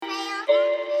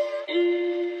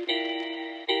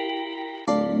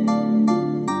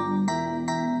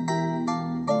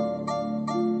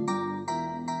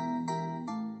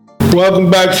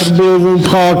Welcome back to the Blue Room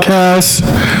Podcast.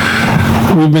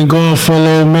 We've been going for a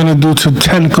little minute due to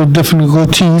technical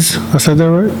difficulties. I said that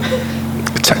right?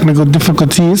 Technical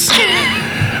difficulties.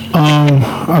 I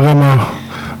got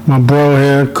my bro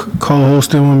here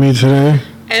co-hosting with me today.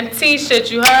 MT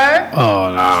shit, you heard?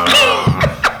 Oh, no.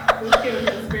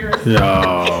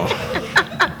 Yo.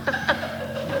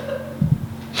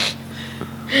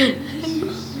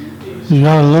 You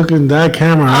gotta look in that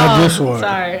camera, not this one.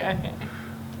 Sorry. Okay.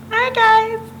 Hi,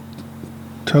 guys.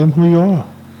 Tell them who you are.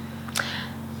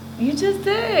 You just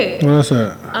did. What is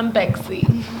that? I'm Bexy.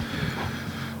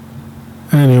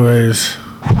 Anyways,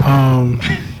 got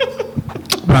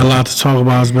a lot to talk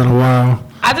about. It's been a while.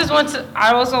 I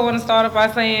also want to start off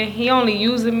by saying he only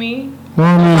using me.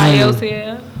 Well, Nobody else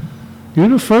here. You're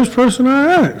the first person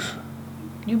I asked.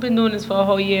 You've been doing this for a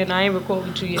whole year and I ain't recorded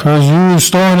with you yet. Because you were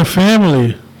starting a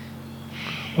family.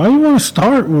 Why you want to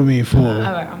start with me for?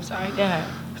 Alright, I'm sorry. Go ahead.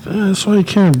 That's why you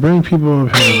can't bring people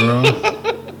up here, bro.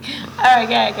 Alright,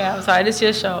 go ahead. I'm sorry. This is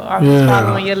your show. I'm just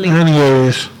following your lead.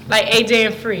 Anyways. Like AJ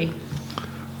and Free.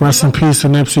 Rest in peace to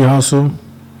Nipsey Hussle.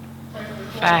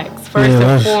 Facts. First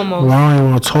and foremost. Well, I don't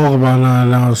even want to talk about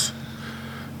nothing else.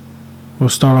 We'll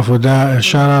start off with that. And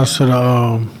shout outs to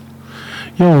the,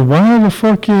 yo, why the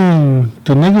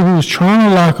nigga who was trying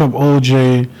to lock up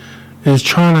OJ is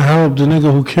trying to help the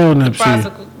nigga who killed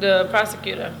Nipsey? The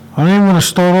prosecutor. I didn't want to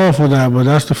start off with that, but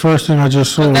that's the first thing I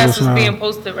just saw. But that's what's being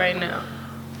posted right now.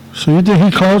 So you think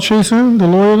he clout chasing the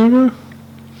lawyer nigga?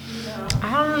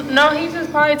 I don't know. He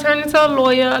just probably turned into a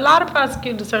lawyer. A lot of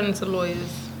prosecutors turn into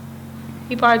lawyers.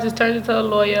 He probably just turned into a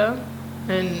lawyer.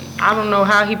 And I don't know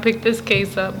how he picked this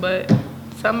case up, but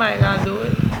somebody got to do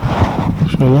it.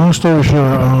 So long story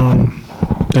short,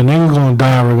 the nigga gonna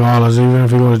die regardless, even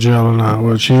if he go to jail or not.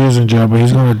 Well, she is in jail, but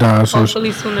he's gonna die. So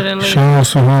hopefully sooner than later. Shout out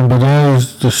to him, but that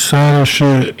is the saddest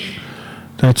shit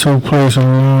that took place in a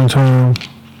long time.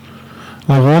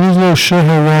 Like, all these little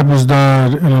shithead rappers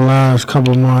died in the last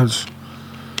couple months,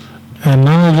 and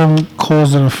none of them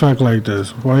caused an effect like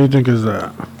this. Why do you think is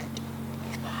that?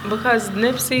 Because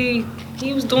Nipsey,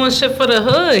 he was doing shit for the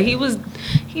hood. He was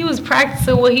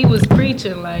practicing what he was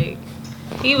preaching. Like,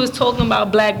 he was talking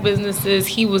about black businesses.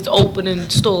 He was opening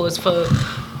stores for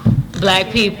black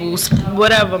people,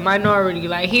 whatever, minority.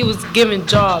 Like, he was giving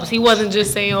jobs. He wasn't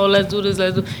just saying, oh, let's do this,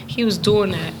 He was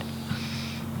doing that.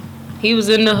 He was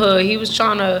in the hood. He was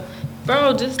trying to,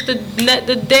 bro, just the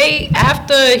day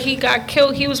after he got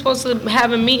killed, he was supposed to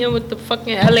have a meeting with the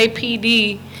fucking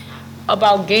LAPD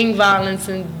about gang violence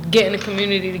and getting the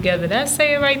community together. That's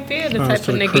saying right there the type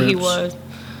of nigga he was.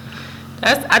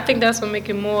 I think that's what make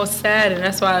it more sad, and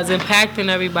that's why it's impacting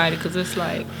everybody, because it's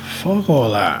like... Fuck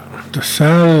all that. The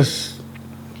saddest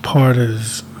part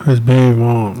is his baby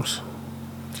moms.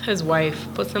 His wife.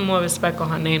 Put some more respect on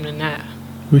her name than that.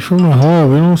 We from the hood.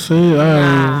 We don't say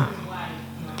Nah.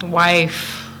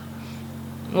 Wife.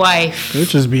 They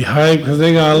just be hyped because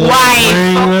they got a little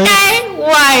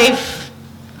Wife.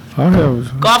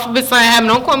 God forbid something happen.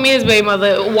 Don't call me his baby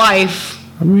mother. Wife.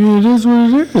 I mean, it is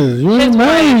what it is. You ain't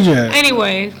married yet.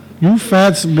 Anyway. You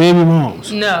fat's baby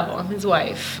moms. No, I'm his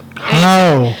wife.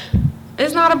 How?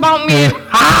 It's not about me. He's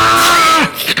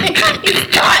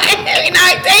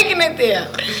not taking it there.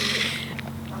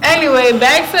 Anyway,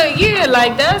 back to,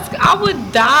 like, I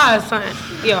would die, son.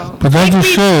 Yo. But that's the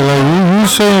shit. Like, you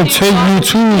saying take me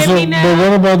too, but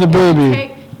what about the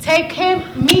baby? Take him,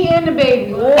 me and the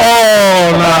baby.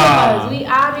 Oh, nah. We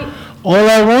out of all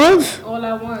at once? All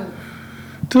at once.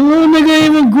 The little nigga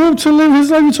ain't even grew up to live his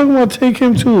life. You talking about take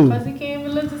him too? Because he can't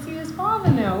even live to see his father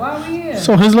now. Why are we here?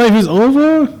 So his life is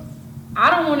over? I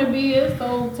don't want to be here,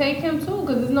 so take him too.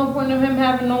 Because there's no point of him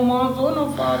having no moms or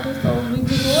no father. So we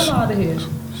just all out of here.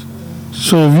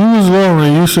 So if you was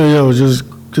lonely, you say, yo, just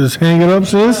hang it up,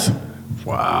 sis?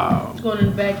 Wow. Going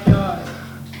in the backyard.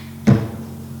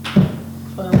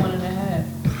 For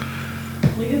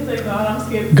 1.5. We can say God, I'm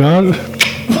scared. God?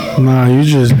 Nah, you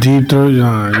just deep throat.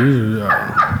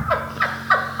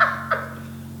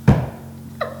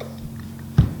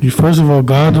 You first of all,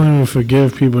 God don't even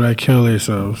forgive people that kill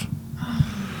themselves.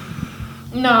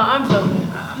 No, I'm joking.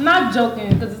 I'm not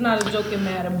joking because it's not a joking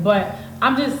matter, but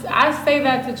I say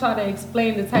that to try to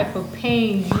explain the type of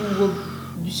pain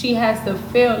she has to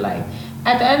feel. Like,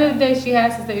 at the end of the day, she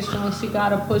has to stay strong. She got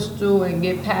to push through and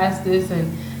get past this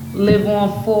and live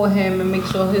on for him and make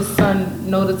sure his son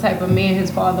know the type of man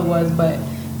his father was. But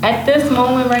at this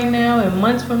moment right now and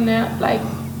months from now, like,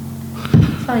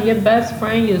 son, your best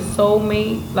friend, your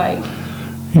soulmate, like,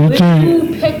 what do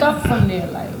you pick up from there?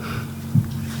 Like,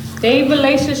 their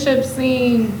relationship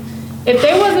seemed If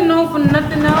they wasn't known for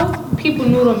nothing else, people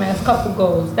knew them as couple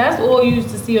goals. That's all you used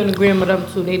to see on the gram of them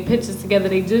two. They pictures together.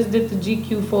 They just did the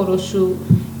GQ photo shoot.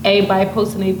 Everybody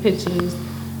posting their pictures.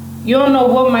 You don't know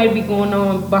what might be going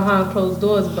on behind closed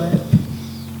doors, but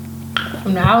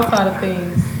from the outside of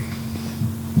things,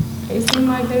 they seemed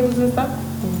like they was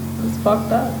inseparable. It's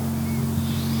fucked up.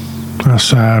 That's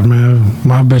sad, man.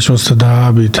 My bitch was to die,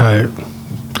 I'd be tight.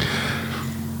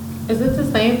 Is it the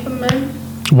same for men?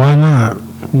 Why not?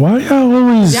 Why y'all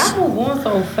always? Y'all move on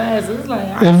so fast. It's like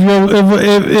if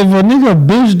a nigga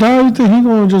bitch die, you think he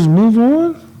gonna just move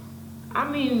on? I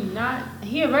mean, not.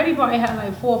 He already probably had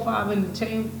like 4 or 5 in the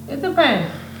chain. It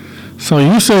depends. So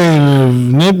you saying if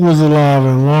Nip was alive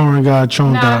and Lauren got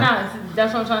chonked out? Nah.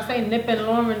 That's what I'm trying to say. Nip and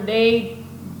Lauren, they.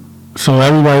 So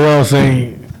everybody else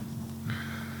ain't.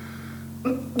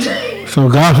 So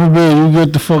God forbid you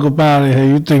get the fuck up out of here.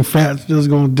 You think Fat's just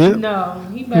gonna dip? No,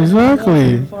 he better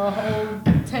exactly for a whole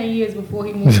 10 years before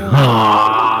he moves on.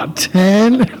 Ah,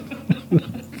 10.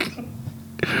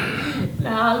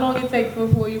 Now, how long it take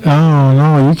before you? I don't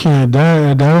know. You can't.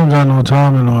 That don't got no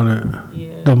timing on it.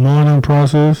 Yeah. The mourning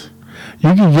process.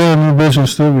 You can get a new bitch and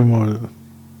still be mourning.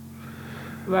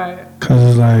 Right. Cause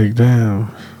it's like, damn.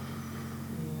 Yeah,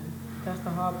 that's the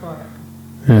hard part.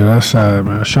 Yeah, that's sad,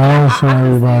 man. Shout out to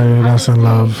everybody that's in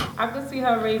love. I could see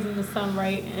her raising the son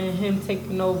right and him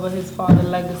taking over his father's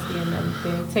legacy and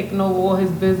everything, taking over all his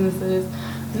businesses.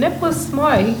 Nip was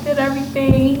smart. He did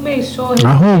everything. He made sure.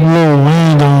 I hope Lil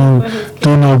Wayne don't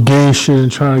do no gay shit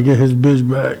and try to get his bitch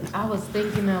back. I was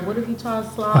thinking that. What if he tried to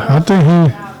slide? I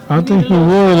think he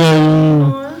would.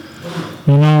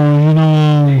 You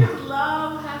know.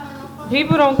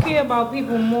 People don't care about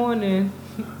people mourning.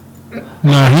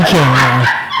 Nah, he can't.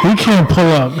 He can't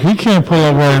pull up. He can't pull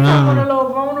up right On a now. little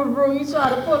vulnerable, you try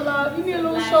to pull up. You need a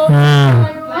little shoulder.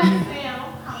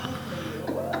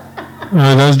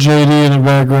 That's JD in the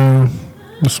background.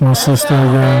 That's my sister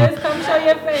again. Come show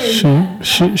your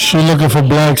face. She looking for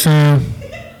Black Sam.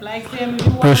 Black Sam,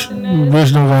 you watching this?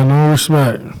 Bitch don't got no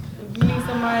respect. If you need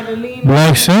somebody to lean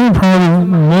Black Sam probably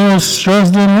more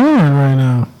stressed than Lauren right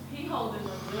now. He holding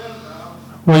them good,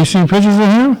 bro. Well, you seen pictures of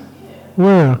him?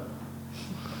 Where?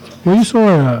 Where you saw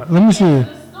it at? Let me see. The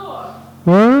store.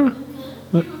 Where? He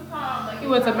was calm. Like, He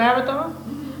went to marathon?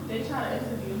 they tried to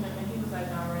interview him, and he was like,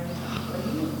 not ready. But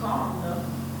he was calm, though.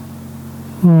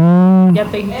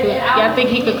 Y'all think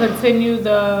he could continue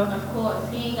the? Of course,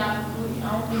 he ain't got the food. I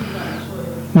don't think he got a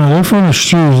choice. No, they're from the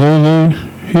streets.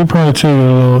 He'll probably take it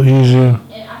a little easier. And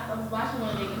I was watching one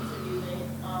of the interviews, and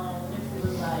Nipsey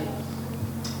was like,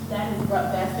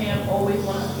 that Sam always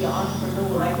wanted to be an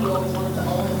entrepreneur. Like, he always wanted to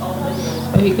own his own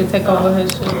business. So he could take over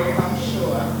his shit. I'm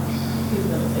sure he's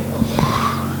going to take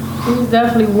over. He was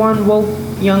definitely one woke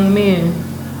young man.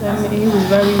 I mean, he was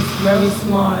very, very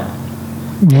smart.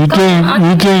 You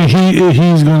think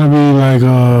he's gonna be like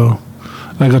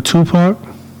a Tupac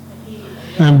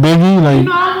and Biggie? Like, You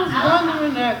know, I was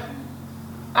wondering that.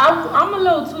 I'm a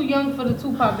little too young for the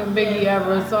Tupac and Biggie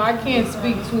era, so I can't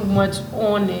speak too much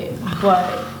on it.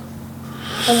 But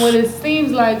from what it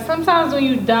seems like, sometimes when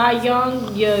you die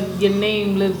young, your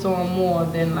name lives on more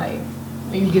than like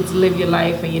when you get to live your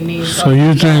life and your name. so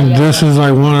you think this is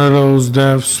like one of those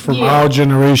deaths from our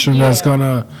generation that's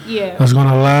gonna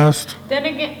last? Then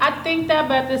again, I think that,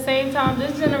 but at the same time,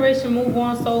 this generation move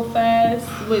on so fast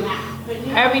with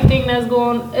everything that's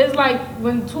going. It's like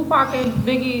when Tupac and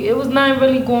Biggie, it was not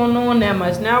really going on that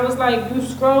much. Now it's like you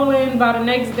scrolling, by the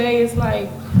next day, it's like,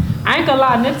 I ain't gonna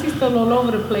lie, Nipsey's still all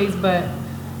over the place, but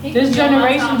this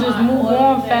generation just move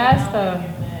on faster.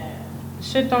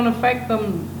 Shit don't affect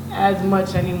them as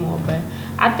much anymore, but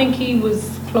I think he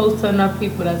was close to enough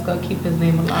people that's gonna keep his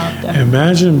name alive. Definitely.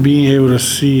 Imagine being able to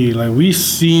see, like, we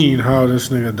seen how this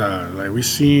nigga died. Like, we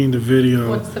seen the video.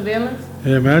 What, surveillance?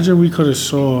 Yeah, imagine we could have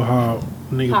saw how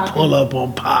nigga pull up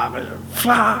on Pop and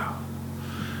fly.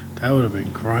 That would have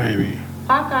been grimy.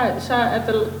 Pac got shot at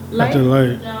the light? At the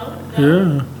light.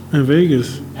 Yeah, in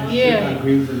Vegas. Yeah.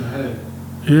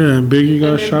 Yeah, and Biggie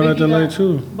got shot at the light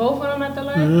too. Both of them at the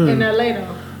light? Yeah. In LA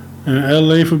though? In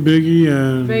LA for Biggie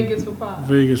and Vegas for Pop.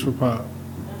 Vegas for Pop.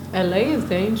 LA is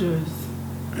dangerous.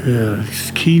 Yeah,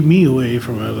 just keep me away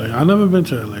from LA. I never been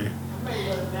to LA.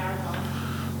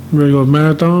 Ready to go to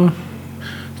Marathon?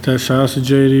 That shout out to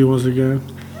JD once again.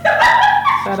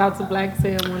 Shout out to Black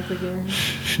Sam once again.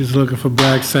 She's looking for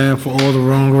Black Sam for all the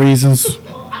wrong reasons.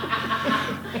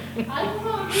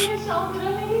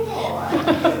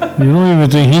 You don't even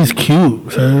think he's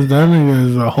cute. So that nigga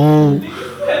is a whole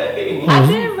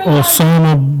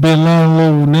Osama Bin Laden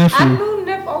little nephew. I knew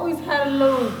Nip always had a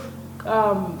little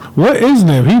What is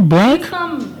Nip? He black? he's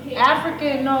some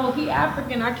African. No, he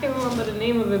African. I can't remember the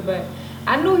name of it, but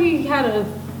I knew he had a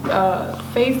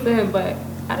face to him, but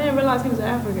I didn't realize he was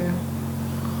African.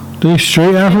 They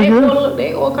straight African?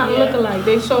 They all kind of look alike.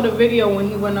 They showed a video when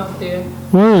he went up there.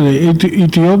 Where are they?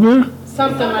 Ethiopia?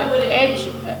 Something like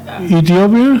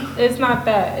Ethiopia? It's not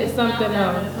that. It's something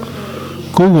else.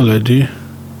 Google it, D.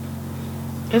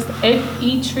 It's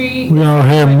E-Tree. We out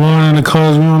here mourning the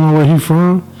cause we don't know where he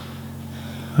from.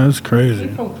 That's crazy.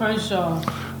 He from Crenshaw.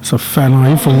 It's a fat one.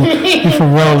 He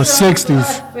from well the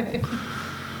 60s.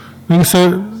 Nigga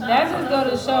said. That just go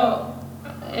to show.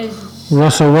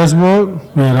 Russell Westbrook?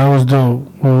 Yeah, that was dope.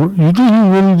 Well, you think he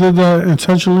really did that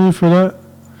intentionally for that?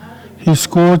 He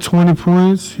scored 20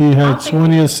 points. He had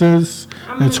 20 assists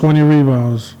and 20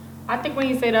 rebounds. I think when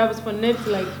you say that was for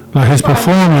Nipsey, like his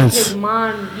performance. His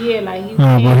mind, yeah, like he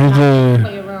but he did.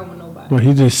 Play around with nobody. But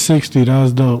he did 60. That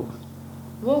was dope.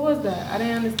 What was that? I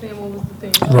didn't understand what was the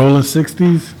thing. Rolling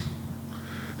 60s.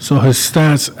 So his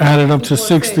stats added up to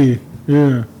 60.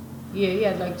 Yeah. Yeah, he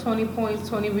had like 20 points,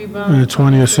 20 rebounds. And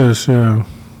 20 assists, yeah.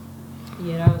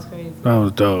 Yeah, that was crazy. That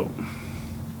was dope.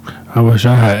 I wish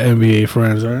I had NBA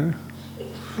friends, right?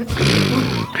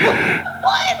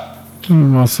 What?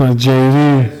 My son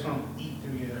JV. It's from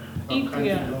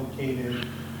Ethiopia, located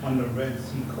on the Red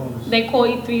Sea coast. They call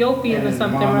Ethiopian or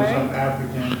something, mom right? is from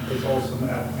African, is also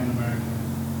African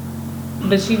American.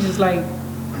 But she just like.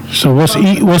 So what's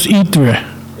Ethiopia?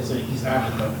 It's in East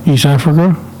Africa. East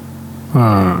Africa?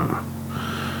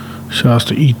 Shouts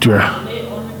to Ethiopia.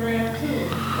 On the ground too.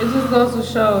 It just goes to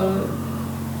show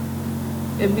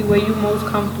it be where you most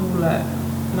comfortable at.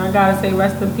 And I gotta say,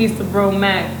 rest in peace to Bro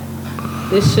Mac.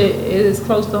 This shit is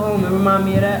close to home. It remind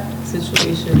me of that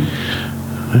situation.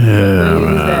 Yeah,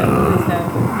 man.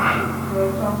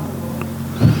 Real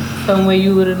comfortable. Somewhere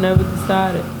you would have never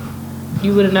decided.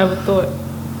 You would have never thought.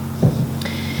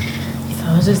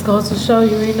 So it just goes to show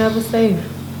you ain't never safe.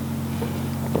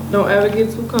 Don't ever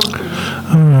get too comfortable.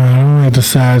 I don't like the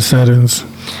sad settings.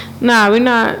 Nah, we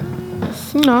not.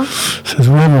 You know. Since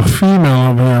we have a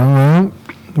female up here, alright?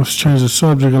 Let's change the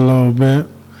subject a little bit.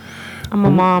 I'm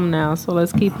a mom now, so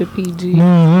let's keep it PG.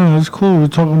 No, it's cool. We're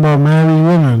talking about married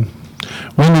women.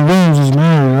 Wendy Williams is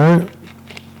married, right?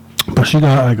 But she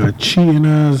got like a cheating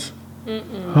ass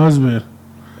husband.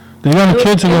 They got a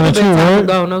kid together too, right?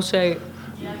 Go, no shade.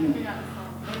 Yeah, they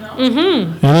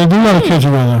do got a kid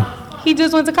together. He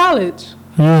just went to college.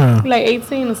 Yeah. Like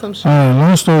 18 or some shit. Alright,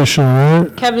 long story short,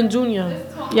 right? Kevin Jr.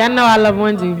 Y'all know I love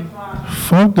Wendy.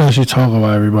 Fuck that she talk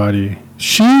about everybody.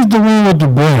 She's the one with the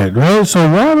bread, right? So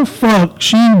why the fuck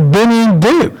she been in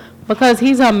dip? Because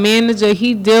he's her manager.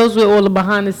 He deals with all the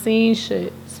behind the scenes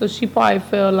shit. So she probably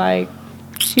felt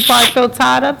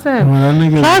tied up to him. Well, that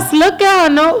nigga, Plus, look at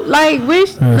her. No, like,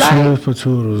 wish. yeah, she Like, is for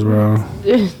toodles, bro.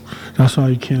 That's why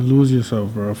you can't lose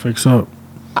yourself, bro. Fix up.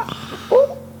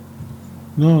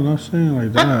 No, I'm not saying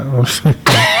like that. I'm saying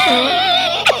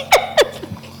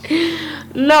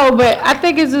no, but I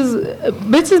think it's just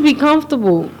bitches be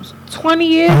comfortable. 20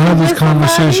 years. I had this with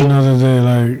conversation the somebody? other day.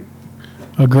 Like,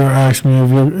 a girl asked me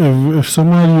if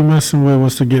somebody you're messing with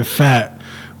was to get fat,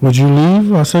 would you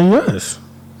leave? I said yes.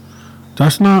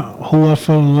 That's not who I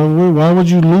fell in love with. Why would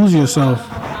you lose yourself?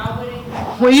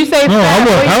 When you say No, fat, I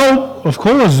would help. Of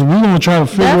course, we're gonna try to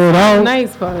figure it out.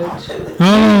 Nice, Fudge. No,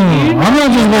 I'm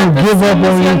not just gonna give up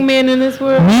on young you. man in this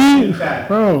world. Me,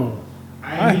 bro.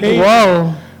 I hate.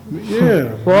 Whoa. Yeah.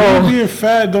 Whoa. Me being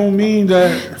fat don't mean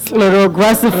that. It's a little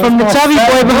aggressive from the my chubby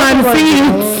fat boy behind the brother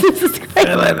scenes. This is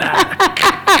crazy.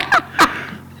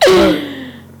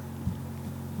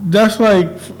 That's like.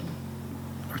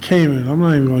 I came in. I'm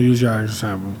not even gonna use y'all as an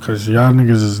example because y'all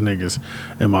niggas is niggas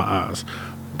in my eyes.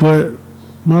 But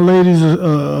my lady's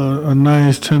a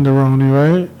nice tenderoni,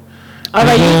 right? All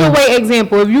right, use a weight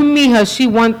example. If you meet her, she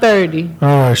 130. All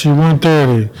right, she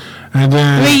 130, and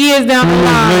then 3 years down the 3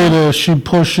 years line. later she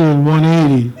pushing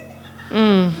 180.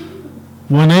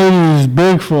 180 is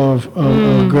big for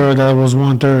a girl that was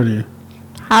 130.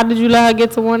 How did you let her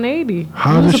get to 180?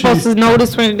 How you did were supposed she- to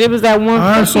notice when it was at 150. All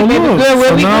right, so baby look. girl, where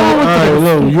So we now, going with all right, this?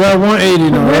 look, you at 180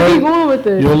 now, Where we right? going with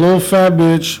this? You're a little fat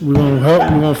bitch. We're gonna help. We're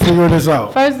gonna figure this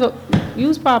out. First,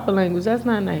 use proper language. That's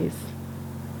not nice.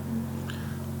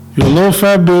 You're a little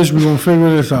fat bitch. We're gonna figure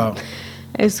this out.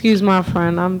 Excuse my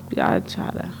friend. I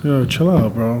try to. Yo, chill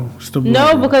out, bro. It's the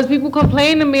No, bro. because people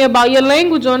complain to me about your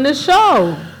language on this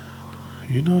show.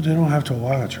 You know they don't have to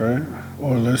watch, right?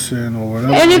 Or listen or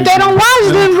whatever. And if they don't watch,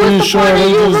 And then I'm what's pretty the sure point of they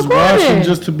you just watching recording?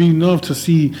 just to be enough to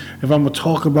see if I'm gonna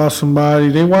talk about somebody.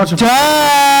 They watch it.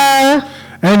 Duh.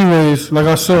 Anyways, like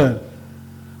I said,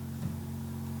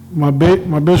 my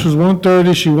bitch was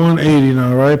 130. She 180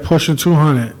 now, right? Pushing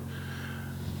 200.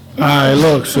 Alright,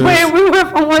 look, sis. Wait, we went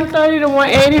from 130 to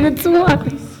 180 to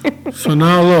 200. So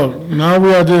now look, now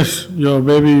we are this. Yo,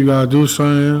 baby, you gotta do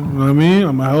something. You know what I mean?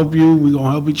 I'm gonna help you. We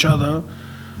gonna help each other.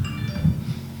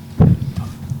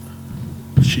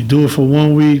 She do it for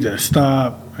 1 week, then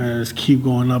stop, and just keep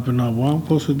going up and up. What I'm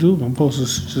supposed to do? I'm supposed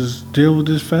to just deal with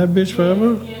this fat bitch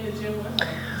forever?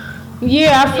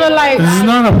 Yeah, I feel like This is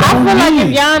not about I feel like me.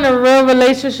 if y'all in a real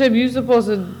relationship, you supposed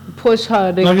to push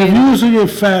her to Like get if you was to get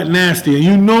fat nasty and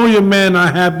you know your man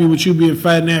not happy with you being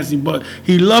fat nasty, but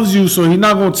he loves you, so he's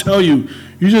not gonna tell you.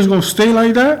 You just gonna stay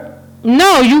like that?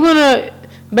 No, you gonna.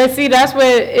 But see, that's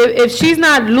where if she's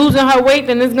not losing her weight,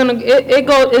 then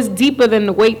it's deeper than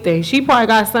the weight thing. She probably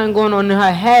got something going on in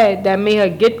her head that made her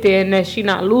get there, and that she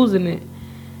not losing it.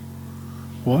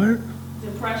 What?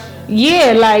 Depression.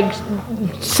 Yeah, like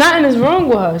something is wrong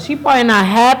with her. She probably not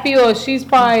happy, or she's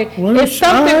probably it's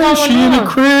something going She in the on.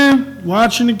 crib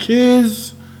watching the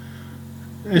kids.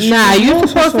 And she Nah, just you lost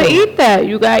supposed to herself. eat that.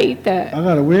 You gotta eat that. I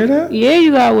gotta wear that? Yeah,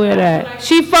 you gotta wear that.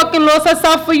 She fucking lost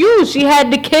herself for you. She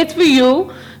had the kids for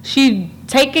you. She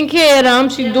taking care of them.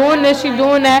 She doing this. She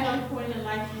doing that. At some point in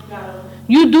life,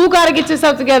 You do gotta get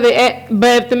yourself together.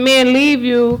 But if the man leave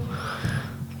you,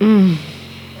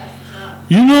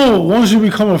 You know, once you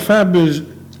become a fat bitch,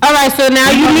 all right. So now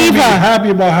you're you not gonna leave be her. happy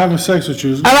about having sex with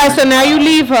you. All right. So now you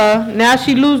leave her. Now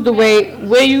she lose the weight.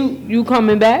 Where you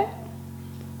coming back?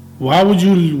 Why would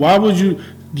you?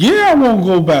 Yeah, I won't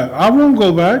go back. I won't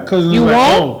go back because You like,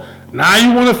 won't? oh, now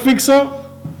you want to fix up?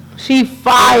 She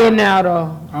fire now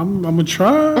though. I'm gonna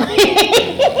try.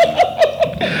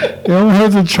 You don't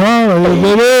have to try, like,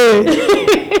 baby.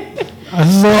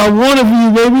 This is all I wanted for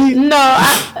you, baby. No,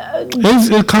 It's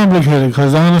complicated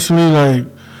because honestly, like,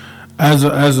 as a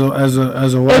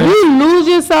wife, if you lose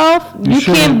yourself, you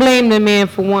shouldn't. can't blame the man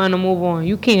for wanting to move on.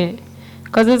 You can't,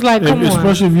 cause it's like, come on.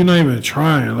 especially if you're not even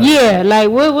trying. Like, Yeah, like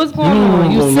what's going You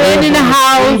on? You go sitting in the lay up on the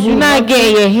house, table, you're not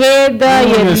getting your hair done,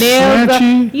 You your get nails done.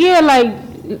 snatchy. Yeah, like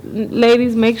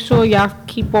ladies, make sure y'all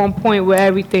keep on point with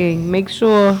everything. Make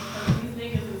sure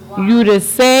you the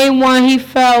same one he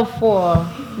fell for.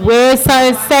 Wear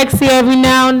something sexy every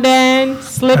now and then.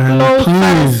 Slip a And little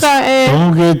please, something.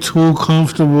 don't get too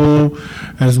comfortable.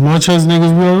 As much as niggas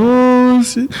be like, oh,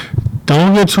 shit.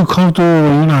 Don't get too comfortable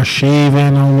when you're not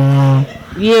shaving no more.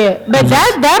 Yeah, but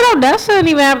that shouldn't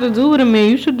even have to do with a man.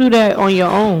 You should do that on your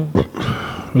own.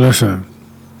 Listen,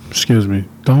 excuse me.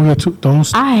 Don't get too.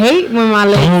 Don't. I hate when my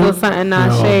legs feel something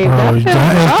not Yo, shaved. bro, That feels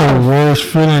that is the rough. worst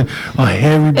feeling. A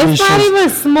hairy bitch. It's not just even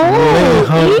smooth. laying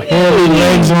her hairy Eee.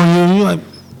 legs on you. You like,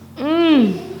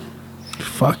 Mm.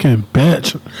 fucking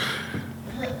bitch.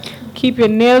 Keep your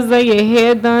nails done, your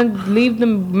hair done. Leave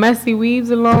them messy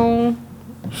weaves alone.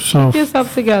 So, Get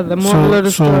yourself together. Moral of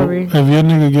the story. if your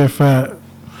nigga get fat,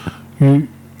 you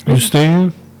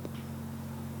staying?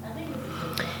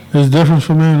 It's different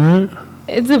for men, right?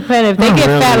 It depends. If they Not get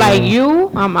fat really, like though.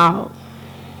 you, I'm out.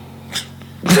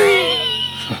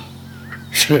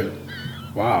 Shit.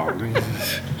 Wow.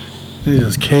 They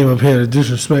just came up here to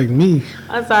disrespect me.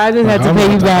 I'm sorry. I just had to I'm pay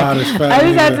not you the back. hottest fat I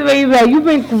just had nigga. to pay you back. You've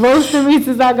been roasting me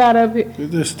since I got up here.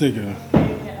 Get this sticker.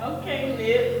 Okay,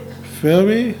 Nip. Feel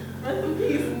me? Rest in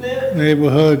peace, Nip.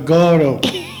 Neighborhood Gordo.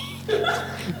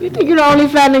 You think you're the only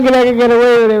fat nigga that can get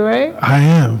away with it, right? I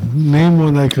am. Name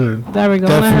one that could. Derek, don't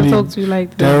let her Definitely, talk to you like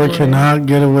that. Derek boy. cannot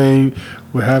get away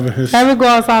with having his. Derek go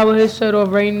outside with his shirt off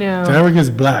right now. Derek is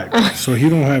black, so he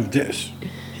don't have this.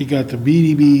 He got the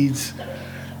beady beads.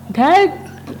 That,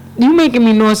 you making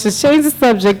me nauseous. Change the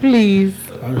subject, please.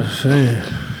 I'm just saying.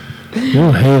 You're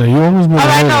a hater. You always been All a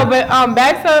right, hater. no, but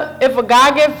back to if a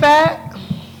guy get fat,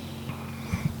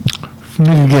 If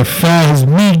nigga get fat, his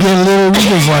meat get little. You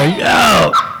just like,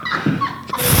 yo,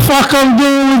 fuck I'm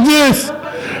doing with this.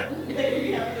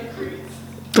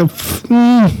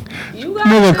 you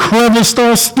Nigga got. crevice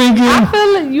starts stinking. I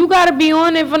feel like you gotta be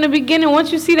on it from the beginning.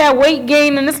 Once you see that weight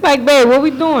gain, and it's like, babe, what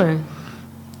we doing?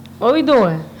 What we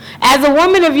doing? As a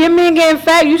woman, if your man getting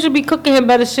fat, you should be cooking him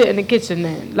better shit in the kitchen.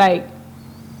 Then, like,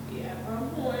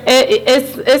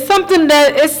 it's something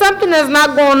that's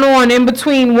not going on in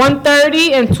between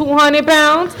 130 and 200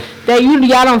 pounds that y'all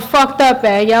done fucked up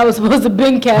at. Y'all was supposed to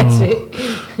been catch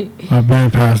it. I've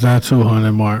been past that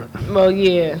 200 mark. Well,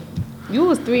 yeah, you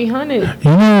was 300.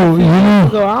 You know.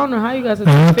 So I don't know how you got to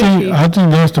And 350. I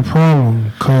think that's the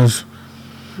problem, cause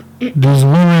these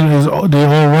women they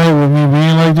all right with me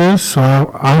being like this, so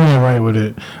I'm not right with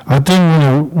it. I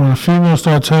think when a female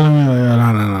start telling me like,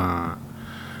 nah,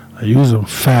 you was a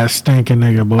fat stinking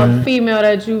nigga, A boy. female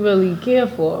that you really care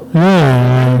for.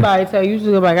 Yeah, Everybody tell you, you should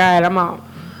go like, all right, I'm out.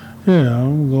 yeah,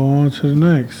 I'm going on to the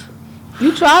next.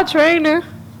 You try training.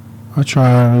 I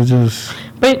try to just.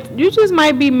 But you just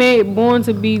might be born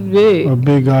to be big. A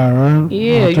big guy, right?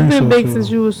 Yeah, you've been big since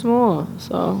you were small,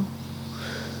 so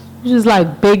you just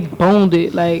like big boned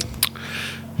it, like.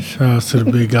 Shout out to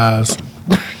the big guys.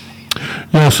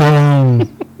 Yeah, so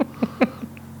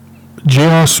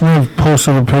J.R. Smith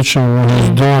posted a picture with his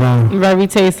daughter. Very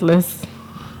tasteless.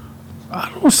 I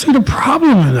don't see the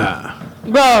problem in that.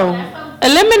 Bro,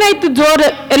 eliminate the daughter.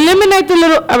 Eliminate the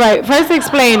little. All right, first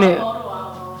explain it.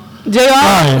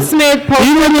 J.R. Smith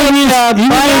posted a picture.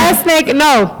 Butt-ass naked.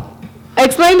 No.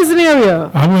 Explain the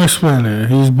scenario. I'm gonna explain it.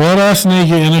 He's butt-ass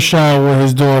naked in the shower with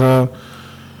his daughter,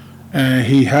 and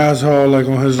he has her like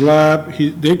on his lap.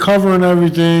 They covering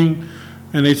everything,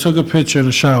 and they took a picture in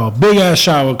the shower. Big ass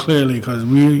shower, clearly, because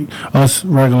us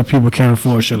regular people can't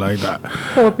afford shit like that.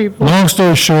 Poor people. Long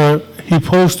story short, he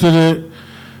posted it,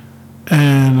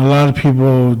 and a lot of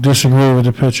people disagree with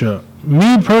the picture.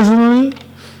 Me personally,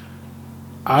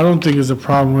 I don't think it's a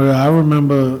problem with it. I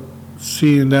remember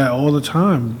seeing that all the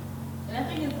time. And I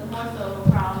think it's more so of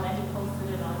a problem that he posted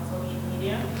it on social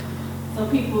media. So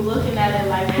people looking at it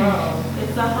like, bro,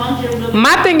 it's 100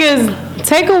 My thing is,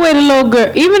 take away the little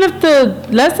girl. Even if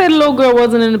let's say the little girl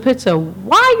wasn't in the picture,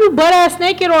 why are you butt ass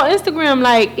naked on Instagram?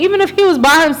 Like, even if he was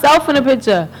by himself in the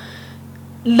picture.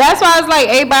 That's why I was like,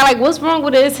 everybody like, what's wrong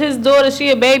with it? It's his daughter, she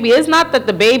a baby. It's not that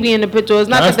the baby in the picture. It's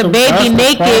not that the baby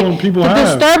naked. The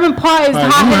disturbing part is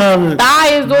how his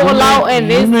thigh is all out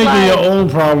and it's making like, your own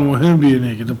problem with him being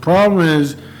naked. The problem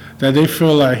is that they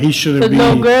feel like he shouldn't be. The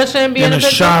little girl shouldn't be in the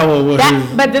shower with his.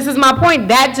 But this is my point.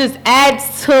 That just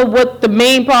adds to what the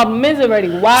main problem is already.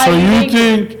 Why? So you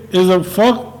think is a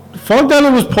fuck that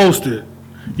it was posted?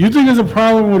 You think it's a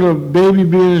problem with a baby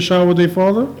being in the shower with their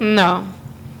father? No.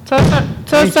 To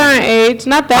a certain age,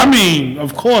 not that. I mean,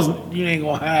 of course, you ain't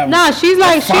gonna have. No, she's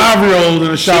like 5-year-old in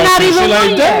the shower. She's not even like,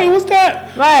 one dang, yet. what's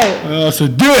that? Right. It's a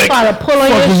dick. Try to pull on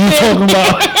What your you shit. talking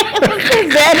about?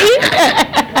 Daddy.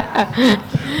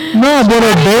 No, but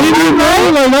a baby,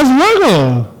 bro, like that's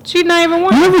regular. She's not even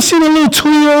one. You ever seen a little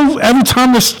 2-year-old? Every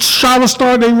time the shower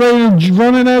starts, they ready to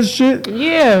run in that shit.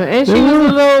 Yeah, and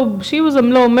she was a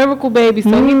little miracle baby,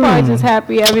 so he probably just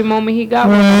happy every moment he got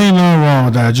one. Ain't nothing wrong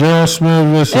with that. J.R.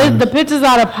 Smith, listen. The picture's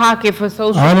out of pocket for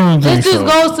social. I don't think This just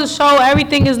goes to show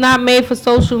everything is not made for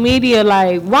social media.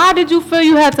 Like, why did you feel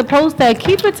you had to post that?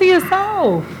 Keep it to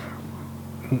yourself.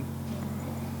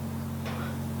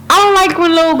 I don't like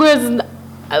when little girls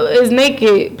is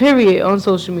naked, period, on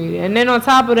social media. And then on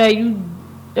top of that,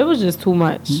 it was just too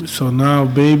much. So now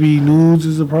baby nudes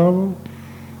is a problem?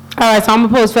 All right, so I'm going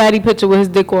to post Fatty picture with his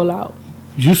dick all out.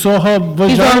 You saw her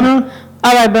vagina?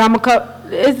 All right, but I'm going to cut.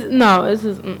 It's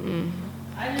just,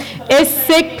 It's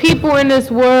sick people in this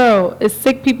world. It's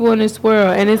sick people in this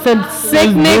world. And it's a sick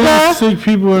nigga. Sick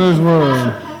people in this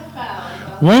world.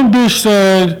 One bitch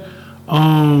said,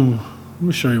 let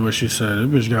me show you what she said.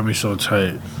 That bitch got me so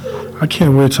tight. I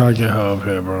can't wait till I get her up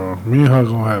here, bro. Me and her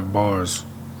gonna have bars.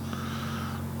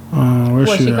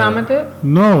 What, she commented?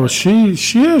 No, she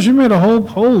made a whole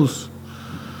post.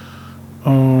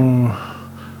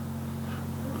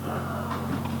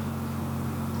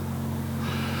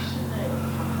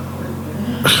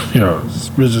 Yo, this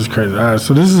bitch is crazy. All right,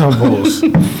 so this is her post.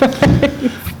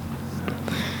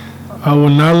 I will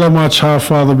not let my child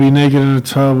father be naked in the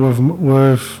tub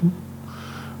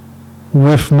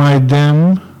with my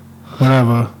dem,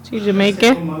 whatever. She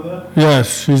Jamaican?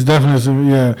 Yes, she's definitely,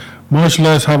 yeah. Much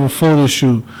less have a photo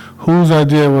shoot. Whose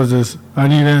idea was this? I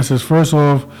need answers. First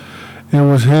off, it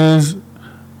was his.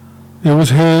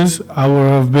 I would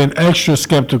have been extra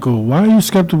skeptical. Why are you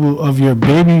skeptical of your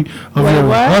baby, of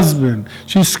your husband?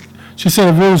 She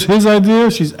said if it was his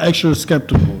idea, she's extra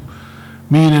skeptical.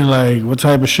 Meaning, like, what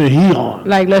type of shit he on?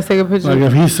 Like, let's take a picture. Like,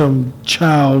 if he's some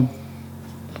child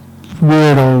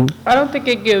weirdo. I don't think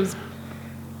it gives.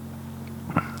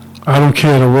 I don't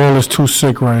care. The world is too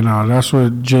sick right now. That's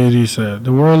what JD said.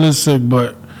 The world is sick,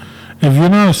 but if you're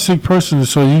not a sick person,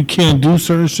 so you can't do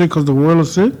certain shit because the world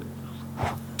is sick?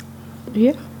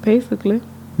 Yeah, basically.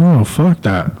 Oh, fuck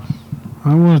that.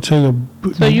 I want to take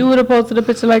a... So you would have posted a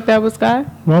picture like that with Sky?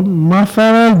 Well, my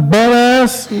fat ass, butt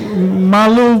ass, my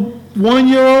little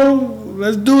 1-year-old,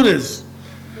 let's do this.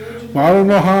 Well, I don't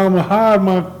know how I'm going to hide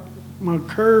my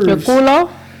curves. Your culo?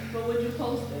 But would you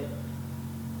post it?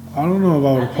 I don't know if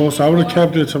I would have posted. I would have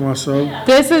kept it to myself.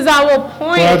 This is our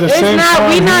point. We're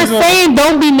not saying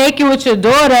don't be naked with your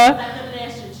daughter.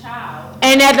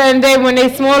 And at the end of the day, when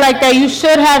they small like that, you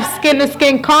should have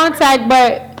skin-to-skin contact,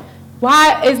 but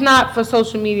why it's not for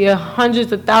social media?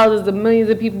 Hundreds of thousands of millions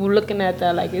of people looking at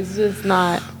that. Like, it's just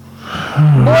not.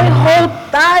 Boy, whole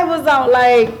thigh was out,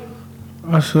 like.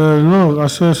 I said, look,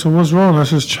 so what's wrong? That's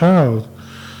his child.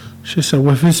 She said,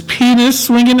 with his penis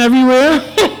swinging everywhere?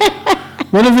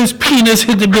 What if his penis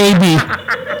hit the baby?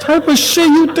 What type of shit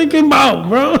you thinking about,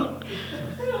 bro?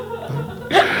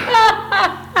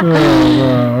 Oh,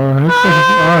 bro.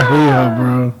 I hate her,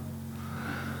 bro.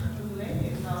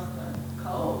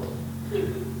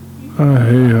 I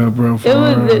hate her, bro. It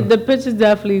was the picture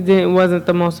definitely wasn't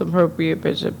the most appropriate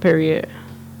picture. Period.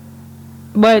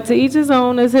 But to each his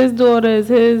own. It's his daughter. It's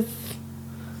his.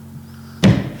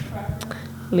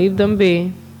 Leave them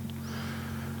be.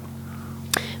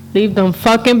 Leave them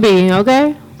fucking be.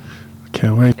 Okay.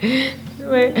 Can't wait.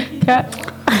 Wait, cat.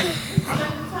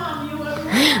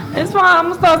 It's fine. I'm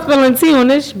gonna start spilling tea on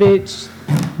this bitch.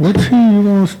 What tea you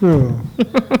gonna spill?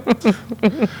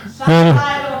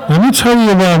 Let me tell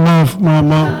you about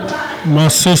my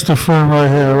sister friend right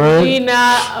here, right? We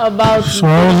not about. So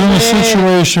I was in a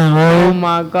situation, right? Oh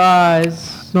my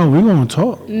gosh. No, we gonna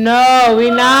talk. No, we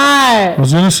not. I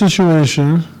was in a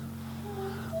situation.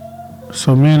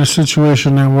 So me and the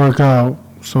situation didn't work out.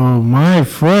 So my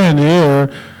friend here,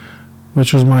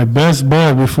 which was my best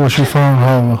bud before she found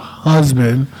her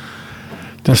husband,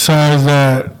 decides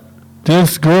that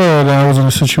this girl that I was in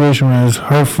a situation with is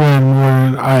her friend more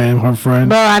than I am her friend.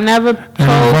 Bro, I never told you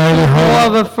more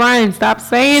of a friend. Stop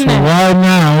saying that. So why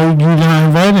now you not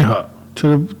inviting her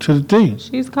to the thing?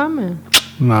 She's coming.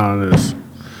 Nah, this.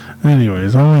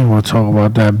 Anyways, I don't even want to talk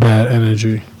about that bad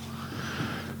energy.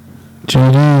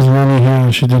 JD is really here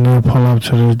and she did not pull up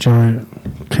to the joint.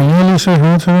 Can you at least say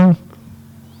hi to them?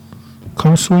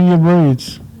 Come swing your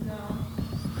braids. No.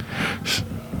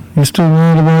 You still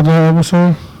mad about that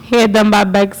episode? Hair done by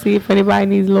Bexy if anybody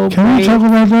needs a little Can we break. talk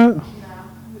about that? No.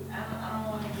 I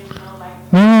don't want to give no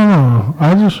like. No.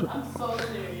 I'm so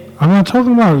serious. I'm not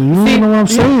talking about it. You don't even know what I'm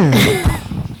saying.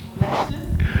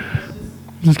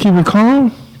 Let's Just keep it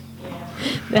calm.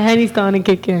 The Henny's starting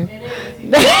to kick in.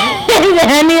 The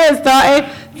Henny is starting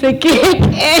to kick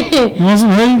in. You want some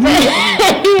Henny?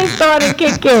 He is starting to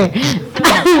kick in.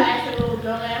 ask a little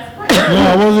dumbass question. No,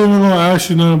 I wasn't even going to ask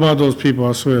you nothing about those people,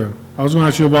 I swear. I was going to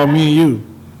ask you about me and you.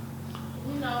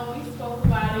 You know, we spoke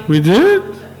about it. We did?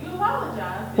 You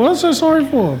apologized. What is that sorry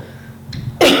for?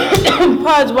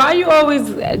 Pudge, why you always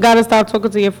gotta stop talking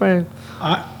to your friend?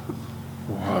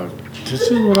 Wow, this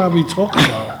is what I be talking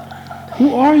about.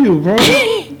 Who are you, bro?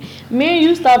 Me and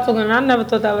you stopped talking. I never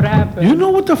thought that would happen. You know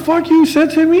what the fuck you said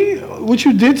to me? What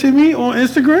you did to me on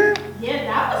Instagram? Yeah,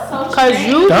 that was so Cause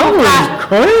strange. you That moved was out. You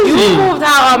crazy. moved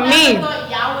out on I me. never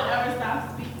thought y'all would ever stop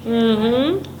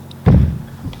speaking.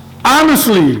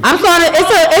 Honestly. I'm sorry.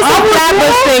 It's a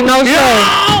flatbush thing. No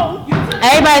shit.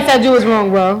 Everybody said you was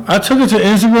wrong, bro. I took it to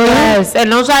Instagram. Yes, and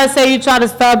don't try to say you try to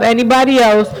sub anybody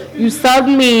else. You subbed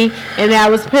me, and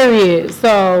that was period.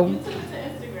 So. You took it to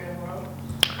Instagram, bro.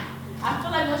 I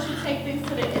feel like once you take things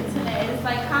to the internet, it's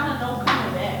like kind of no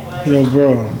coming back. Like, Yo,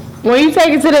 bro. When you take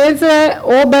it to the internet,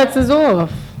 all bets is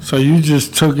off. So you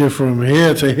just took it from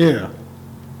here to here.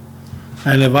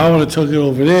 And if I would have took it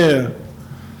over there,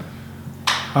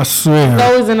 I swear. It's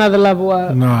always another level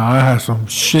up. Nah, I had some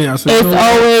shit. I said, It's you know,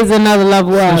 always another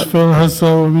level just up. feeling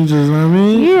herself with me, just, you know what I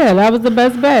mean? Yeah, that was the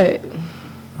best bet.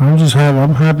 I'm just happy.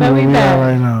 I'm happy But where we we back. are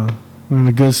right now. We're in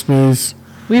a good space.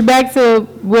 We back to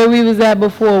where we was at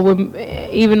before, with,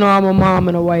 even though I'm a mom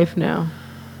and a wife now.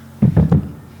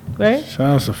 Right? Shout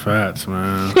out to Fats,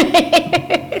 man.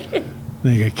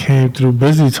 Nigga came through.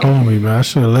 Busy told me, man. I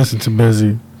should have listened to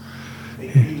Busy.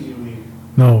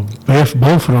 No, both of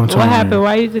them told What me. happened?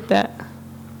 Why you did that?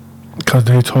 Because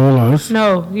they told us.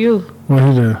 No, you. What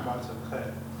he did?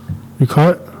 You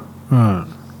cut? Alright.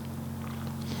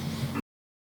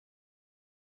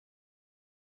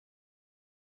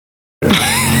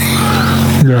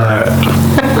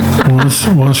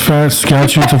 Yeah. Once Fats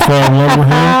got you to fall in love with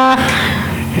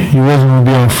him, you wasn't gonna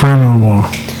be our friend no more.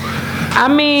 I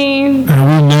mean,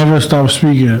 And we never stopped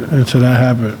speaking until that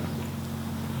happened.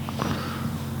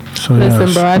 So listen,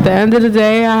 yes. bro. At the end of the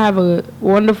day, I have a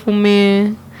wonderful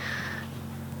man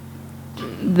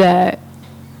that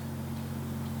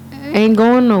ain't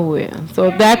going nowhere. So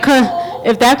if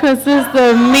that consists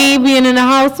of me being in the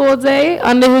house all day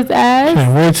under his ass.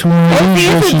 Can't wait till one of See,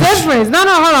 these it's a bitches- difference. No,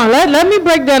 hold on. Let me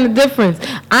break down the difference.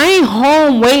 I ain't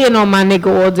home waiting on my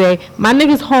nigga all day. My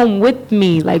nigga's home with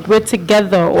me. Like, we're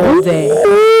together all day.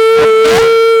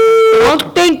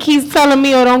 Don't think he's telling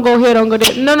me, oh, don't go here, don't go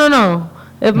there. No.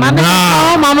 If my nigga's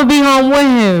home, I'm going to be home with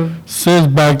him. Sis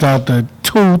backed out the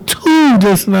 2-2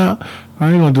 just now. I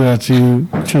ain't gonna do that to you.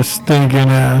 Just stinking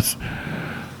ass.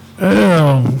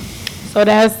 Ew. So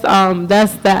that's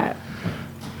that.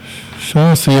 Shout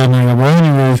out to your nigga. But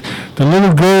anyways, the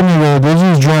little girl nigga, they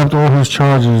just dropped all his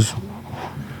charges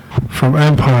from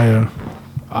Empire.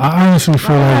 I honestly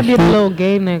feel Why like be the little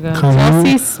gay nigga? Come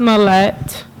Jesse on.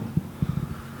 Smollett.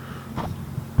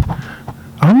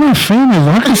 I'm not famous.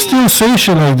 I can still say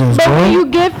shit like this, But bro. when you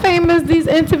get famous, these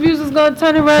interviews is gonna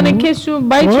turn around and kiss you and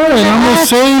bite you in the Right, I'm ass. just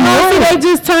saying Honestly, that. they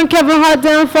just turned Kevin Hart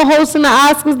down for hosting the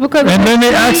Oscars because And then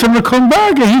they asked him to come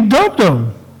back, and he dumped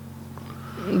them.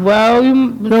 Well,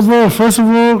 you Yeah, bro. First of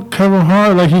all, Kevin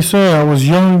Hart, like he said, I was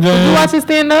young did you then. watch it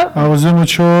stand up? I was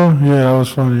immature. Yeah, that was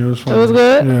funny. It was funny. It was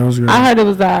good? Yeah, it was good. I heard it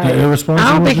was alright. The Irresponsible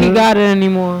I don't think he shit? got it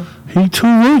anymore. He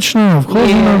too rich now. Of course,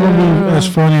 he's not gonna be as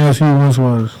funny as he once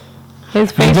was. His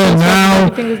face And then looks like now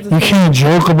everything is the you same. can't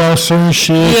joke about certain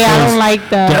shit. Yeah, I 'cause don't like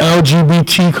the that.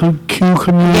 LGBTQ Getting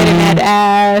community. that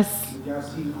ass. Y'all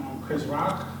see Chris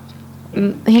Rock?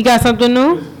 He got something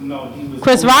new? No, he was.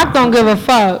 Chris Rock don't give a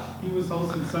fuck. He was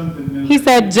hosting something. He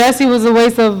said Jesse was a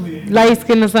waste of light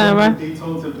skin or something, right? They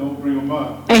told him don't bring him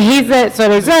up. And he said, so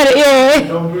they said, yeah.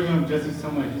 Don't bring up Jesse so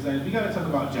much. He's like, we gotta talk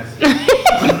about Jesse.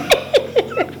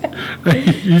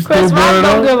 You still Chris Rock brought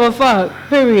don't it up? give a fuck,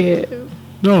 period.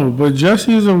 No, but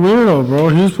Jesse is a weirdo, bro.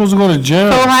 He was supposed to go to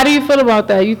jail. So how do you feel about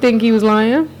that? You think he was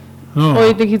lying? Or you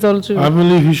No, think he told the truth? I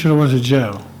believe he should have went to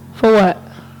jail. For what?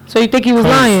 So you think he was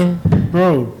 'Cause- lying?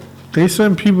 Bro, they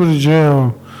send people to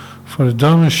jail for the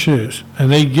dumbest shit,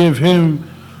 and they give him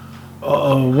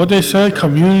what they said,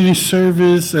 community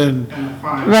service, and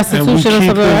we Restitution or keep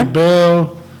something, his right?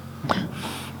 bail.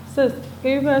 Sis,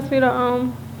 can you pass me the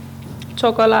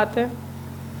chocolate?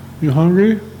 You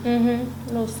hungry?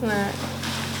 No snack.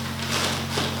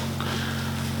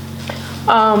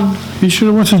 He should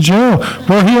have went to jail.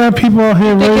 Bro, he had people out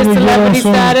here Think ready it's to get on celebrity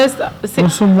some, status? on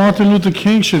some Martin Luther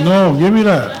King shit. No, give me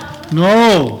that.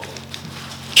 No.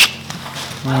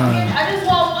 I just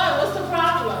want one. What's the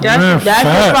problem? Man, That's the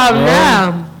fat, problem bro.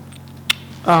 now.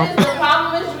 Oh, The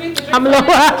problem is you need to drink I'm a little.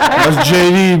 That's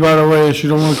JD, by the way. She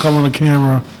don't want to come on the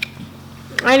camera.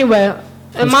 Anyway,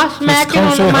 am I smacking Come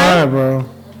on say the hi, mic? bro.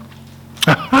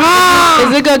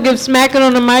 Is it gonna give smacking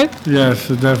on the mic? Yes,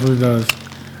 it definitely does.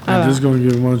 I'm just gonna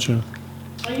give munching.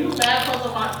 Are you bad for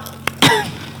the mic?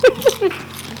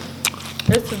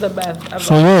 This is the best ever.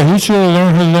 So yeah, he should have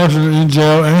learned his lesson in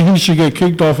jail, and he should get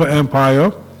kicked off of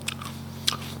Empire.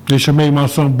 They should make my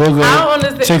son I don't Booger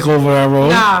understand. take over that role.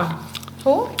 Nah.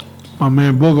 Who? My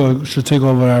man Booger should take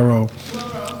over that role.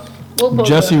 What booger?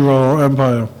 Jesse role on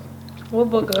Empire. What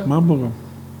booger? My Booger.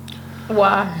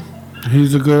 Why?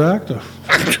 He's a good actor.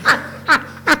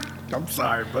 I'm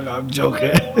sorry, but I'm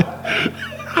joking.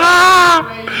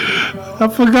 I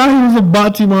forgot he was a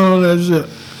body model on that shit.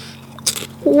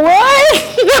 What?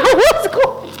 What's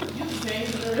going?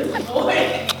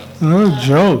 That was a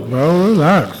joke, bro.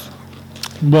 Relax.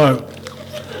 But,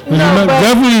 No, but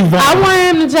definitely I Vaughn. want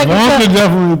him to check Vaughn into. could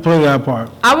definitely play that part.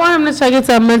 I want him to check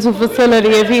into a mental facility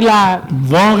if he lied.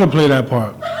 Vaughn can play that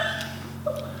part.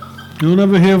 You don't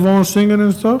ever hear Vaughn singing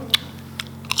and stuff?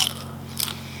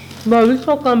 Bro, we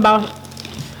talking about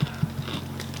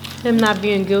him not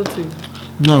being guilty.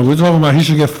 No, we're talking about he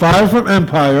should get fired from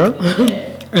Empire,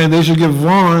 and they should give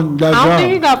Vaughn that I don't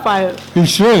think he job. got fired. He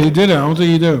should. He did it. I don't think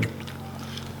he did.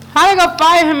 How they gonna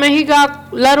fire him and he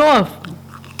got let off?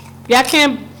 Y'all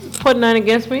can't put nothing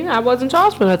against me. I wasn't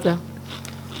charged for nothing.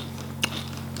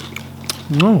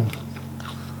 No.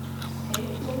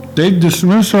 They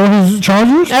dismissed all his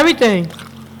charges? Everything.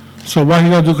 So why he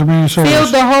got to do community Sealed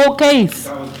service? the whole case.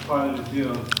 That was part of the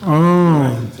deal.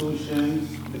 Oh.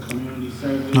 Restitution, the community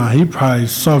service. Nah, he probably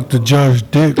sucked the judge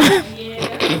dick.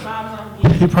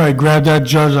 He probably grabbed that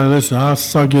judge like, listen, I'll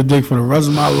suck your dick for the rest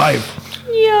of my life.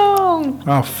 Yo.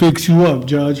 I'll fix you up,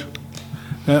 judge.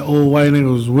 That old white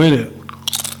nigga was with it.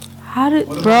 How did,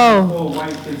 What about bro? the four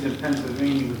white kids in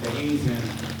Pennsylvania with the hazing?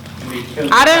 And they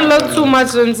killed I didn't the look too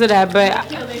much into that,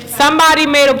 but somebody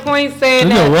made a point saying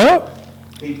Is it that what?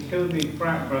 They killed their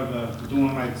frat brother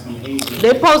doing like some hazing.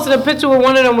 they posted a picture with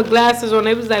one of them with glasses on.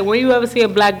 They was like, when you ever see a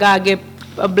black guy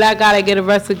that get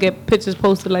arrested, get pictures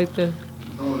posted like this?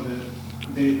 Bro,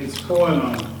 it's four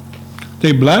of them.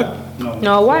 They black?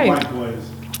 No, four white. white boys.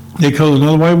 They killed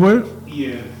another white boy?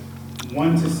 Yeah.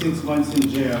 1 to 6 months in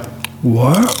jail.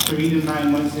 What? 3 to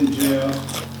 9 months in jail.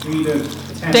 3 to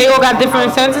 10. They all got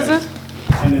different house arrest. sentences?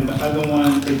 And then the other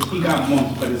one, he got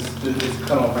months, but it's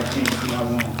cut off. I can't see how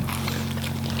long.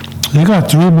 They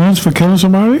got 3 months for killing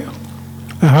somebody?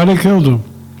 And how they killed him?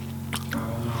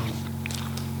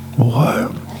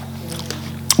 What?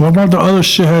 What about the other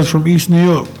shitheads from East New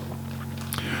York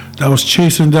that was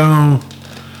chasing down?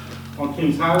 On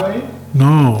Kings Highway?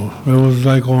 No, it was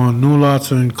like on New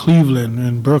Lots in Cleveland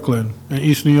and Brooklyn and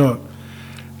East New York.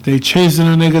 They chasing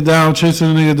a nigga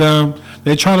down.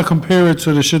 They trying to compare it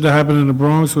to the shit that happened in the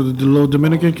Bronx with the little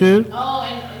Dominican kid. Oh,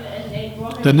 and they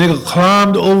brought The nigga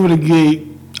climbed over the gate.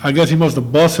 I guess he must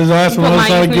have bust his ass on the other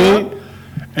side of the gate.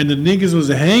 And the niggas was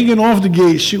hanging off the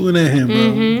gate shooting at him,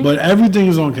 bro. But everything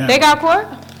is on camera. They got caught?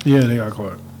 Yeah, they got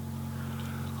caught.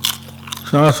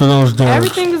 Shout out to those dudes.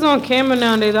 Everything is on camera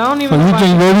nowadays. I don't even So you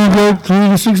think Lady get 3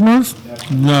 to 6 months?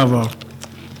 Never.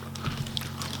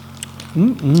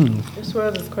 This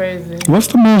world is crazy. What's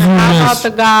the most How about the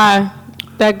guy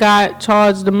that got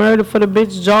charged the murder for the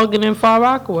bitch jogging in Far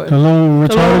Rockaway? The little The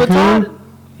retarded little kid?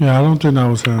 Yeah, I don't think that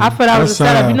was him. I thought that was a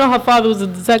setup. sad. You know her father was a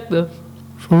detective.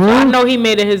 For I real? know he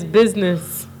made it his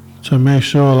business. To make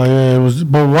sure, like, yeah, it was.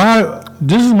 But why?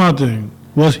 This is my thing.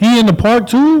 Was he in the park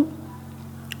too?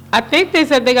 I think they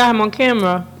said they got him on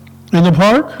camera. In the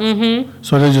park? Mm-hmm.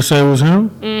 So they just said it was him?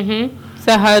 Mm-hmm.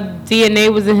 Said her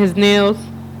DNA was in his nails.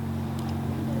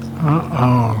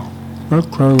 That's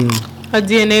crazy. Her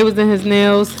DNA was in his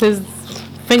nails. His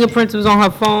fingerprints was on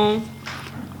her phone.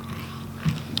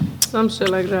 Some shit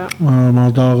like that. My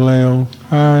dog Leo.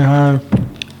 Hi.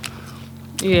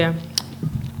 Yeah.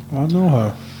 I know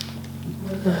her.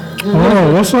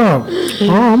 Oh, what's up?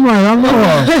 Oh, I'm like, I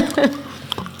know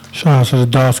her. Shout out to the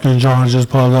dark skin John just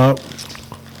pulled up.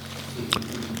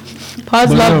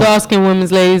 Puz love dark skinned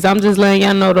women's ladies. I'm just letting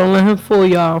y'all know, don't let him fool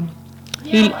y'all.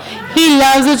 He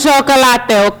loves a chocolate,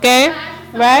 okay?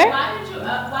 Right? Why did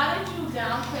you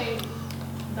downplay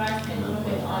dark-skinned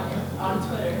women on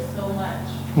Twitter so much?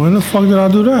 When the fuck did I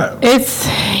do that?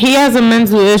 He has a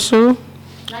mental issue.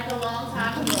 Like a long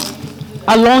time ago.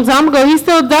 A long time ago, he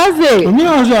still does Let it. me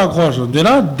ask y'all a question. Did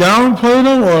I downplay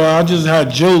them or I just had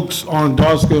jokes on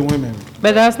dark skinned women?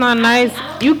 But that's not nice.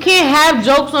 You can't have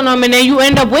jokes on them and then you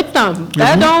end up with them.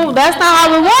 That's not how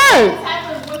it The works.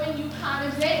 type of women you kind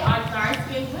of date are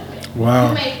dark-skinned women. Wow.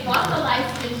 You may fuck a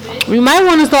light-skinned bitch. You might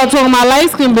want to start talking about light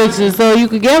skinned bitches so you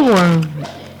could get one.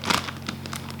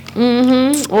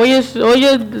 Mm-hmm. Or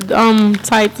your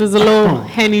types is a little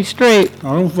henny straight.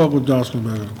 I don't fuck with dark skinned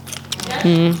women.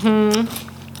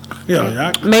 Mm-hmm.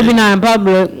 Yeah, Maybe not in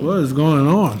public. what is going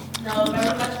on? No,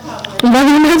 very much public.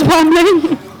 Maybe not in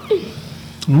public.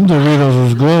 Them Doritos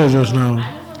was good just now.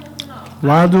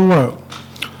 Why do what?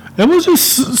 It was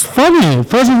just funny.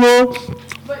 First of all,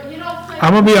 But you don't play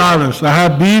I'm gonna be honest. I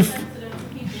had beef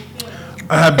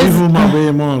with my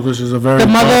baby mom, which is a very The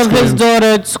mother of his dark-skinned-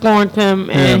 daughter scorned him,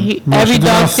 and Yeah. every She did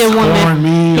not dark skinned scorn woman.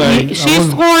 me, like, she I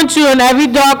wasn't- scorned you, and every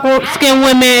dark skinned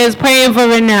woman is praying for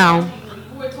it now.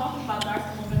 We're talking about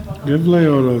dark-skinned women. Give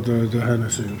Leo the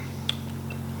Hennessy.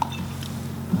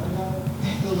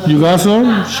 You got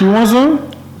some? She wants some?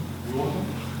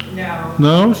 No.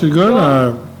 No? She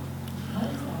good?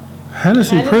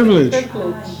 Hennessy privilege.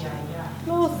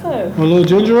 Little sip. A little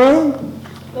ginger ale?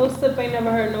 Little sip ain't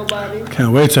never hurt nobody.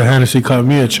 Can't wait till Hennessy cut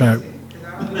me a check.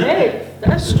 Hey,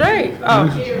 that's straight. Oh.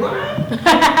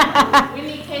 We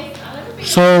need case. Let me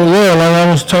So yeah, like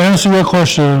I was to answer your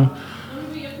question,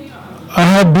 be your PR. I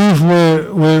had beef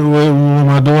with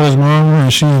my daughter's mom,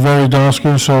 and she's very dark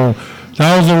skinned, so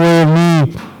that was a way of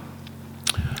me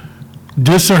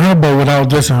dissing her, but without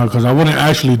dissing her, because I wouldn't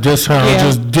actually diss her, I would Yeah.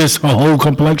 just diss her whole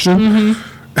complexion.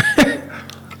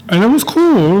 And it was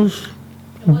cool.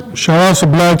 Shout out to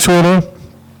Black Twitter.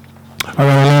 I got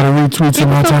a lot of retweets in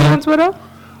my Still be on time. Twitter?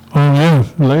 Oh yeah,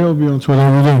 Leo be on Twitter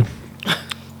every day.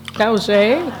 That was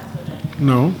shade.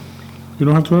 No, you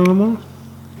don't have Twitter no more.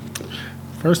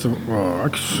 First of all,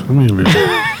 let me leave.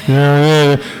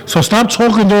 Yeah. So stop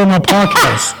talking during my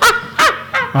podcast.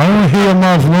 I don't hear your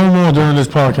mouth no more during this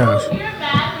podcast. You're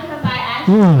mad because I asked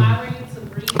you why were you to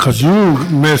breathe. Cause you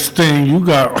missed thing. You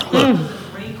got. Great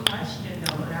question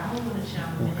though, but I don't want to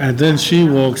challenge. And then she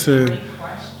walks in. Great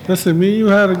question. Listen, me, you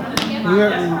had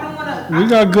we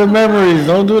got good memories.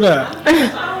 Don't do that.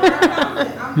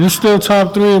 You're still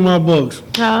top 3 in my books.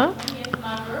 Huh?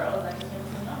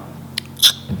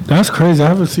 That's crazy. I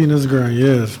haven't seen this girl in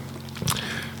years.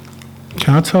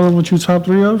 Can I tell her what you top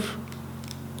 3 of?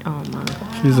 Oh my God.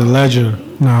 She's a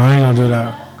legend. No, I ain't gonna do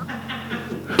that.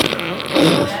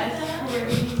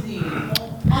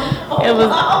 It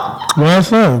was. What's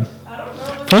that?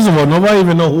 First of all, nobody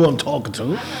even know who I'm talking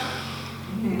to.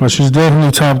 But she's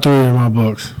definitely top 3 in my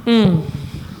books.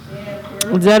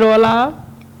 Is that all alive?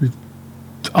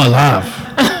 Alive.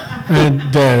 And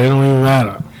dead. It don't even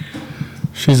matter.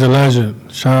 She's a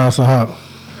legend. Shout out to her.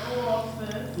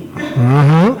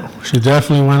 She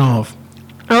definitely went off.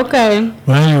 Okay.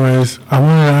 But anyways, I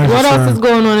wanted to ask What you else is something.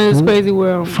 going on in this crazy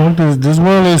world? Fuck this. This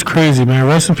world is crazy, man.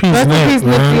 Rest in peace, Rest in Nick, peace,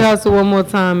 Nipsey man. Hussle, one more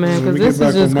time, man, Let because me this get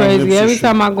is back just on my crazy. Nipsey Every shit.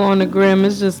 time I go on the gram,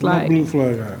 it's just My like, blue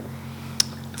flag out.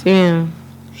 damn.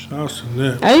 Shout out to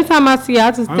Nick. Every time I see you,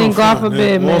 I just I think, don't God front,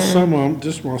 forbid, Nick. All man. summer,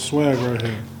 this my swag right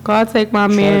here. God take my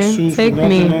Track man, shoes take with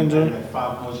nothing me. under.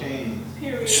 5 more chains.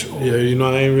 Yeah, you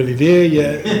know, I ain't really there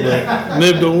yet. But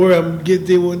Nip, don't worry, I'm gonna get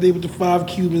there one day with the 5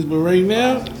 Cubans. But right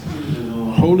now,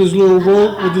 hold this little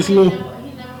rope with this little. He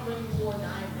never really wore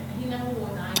diamond. He never wore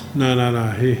diamond.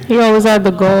 Nah. He always had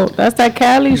the gold. That's that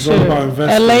Cali It's all shit. about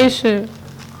investment. LA shit. It's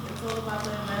all about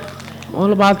the investment.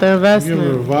 All about the You have a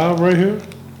investment. revive right here?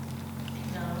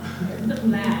 No, it's the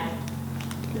flag.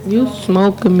 You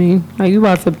smoking me. Like you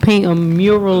about to paint a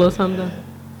mural or something.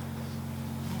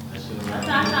 That's what I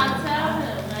tried to tell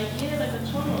him. Like, yeah, like a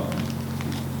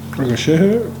troll. Like a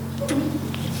shithead?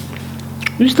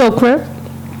 You still crip?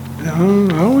 I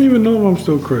don't even know if I'm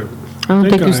still crip. I don't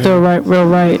think I you still am. real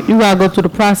right. You gotta go through the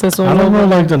process all I don't know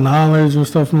over. like the knowledge and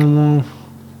stuff no more.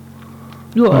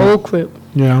 You an old crip.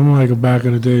 Yeah, I'm like a back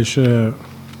in the day shit.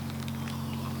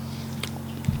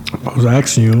 I was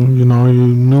asking you, you know, you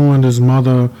knew in this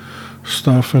mother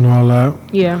stuff and all that.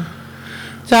 Yeah.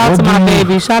 Shout out to What my do you-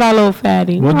 baby. Shout out little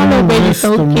fatty. What My do little you baby miss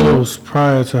so the cute. most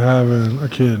prior to having a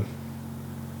kid?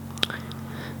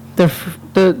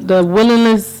 The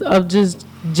willingness of just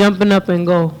jumping up and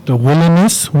go. The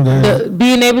willingness?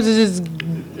 Being able to just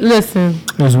listen.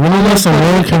 Is willingness a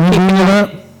word? Can we bring it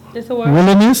up? It's a word.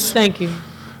 Willingness? Thank you.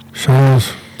 Shout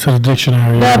out to the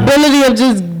dictionary. The ability of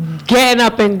just getting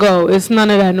up and go. It's none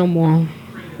of that no more.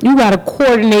 You gotta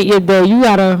coordinate your day. You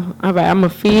gotta. All right, I'm gonna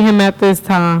feed him at this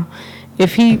time.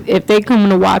 If they coming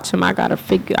to watch him, I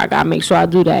gotta make sure I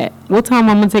do that. What time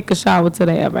I'm gonna take a shower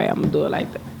today? All right, I'm gonna do it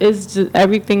like that. It's just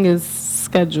everything is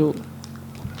scheduled.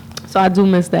 So I do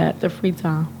miss that, the free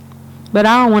time. But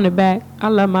I don't want it back. I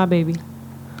love my baby.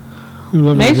 You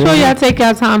love Make your sure baby? y'all take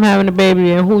your time having a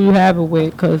baby and who you have it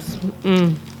with, cause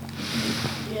Yeah,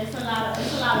 it's a lot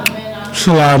of men out There's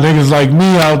a lot of niggas like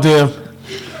me out there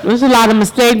there's a lot of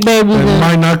mistake babies. that And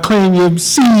might not claim your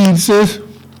seeds, sis.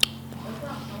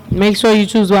 make sure you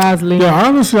choose wisely. Yeah,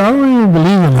 honestly, I don't even believe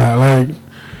in that. Like,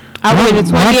 I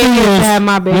waited my 28 thing years to is, have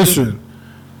my baby. Listen,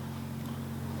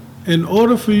 in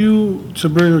order for you to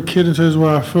bring a kid into this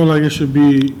world, I feel like it should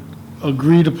be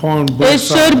agreed upon both It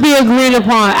sides. should be agreed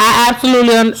upon. I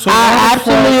absolutely, So I how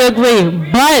the absolutely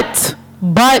agree.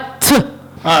 But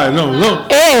All right, no, look.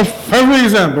 if Perfect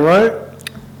example, right?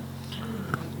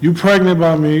 You pregnant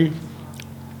by me,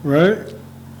 right?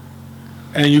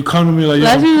 And you come to me like,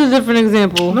 let's yo, use a different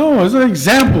example. no, it's an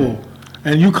example.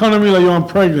 And you come to me like, yo, I'm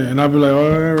pregnant. And I'll be like,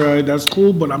 all right, that's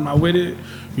cool, but I'm not with it.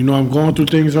 You know, I'm going through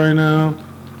things right now.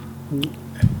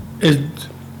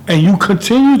 And you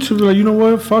continue to be like, you know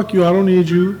what? Fuck you. I don't need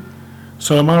you.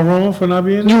 So am I wrong for not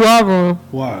being there? You are wrong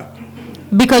Why?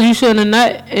 because you shouldn't have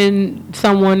nut in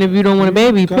someone if you don't want a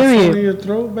baby. Got something in Period. your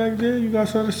throat back there? You got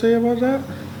something to say about that?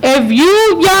 If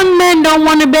you young men don't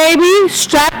want a baby,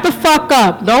 strap the fuck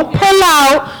up. Don't pull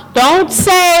out. Don't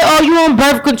say, oh, you on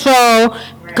birth control.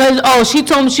 Because, oh, she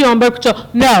told me she on birth control.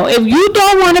 No, if you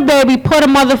don't want a baby, put a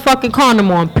motherfucking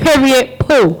condom on. Period.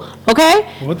 Poo. Okay?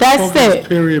 What the That's fuck is it.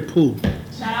 period poo?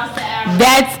 Shout out to average.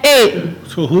 That's it.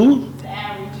 So who? The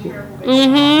average year.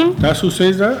 Mm-hmm. That's who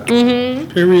says that?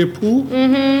 Mm-hmm. Period poo?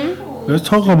 Mm-hmm. Let's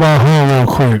talk about her real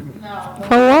quick.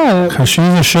 For what? Because she's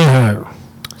a shithead.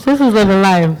 Sis is living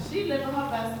life. She living her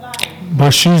best life.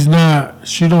 But she's not,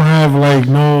 she don't have like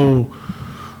no,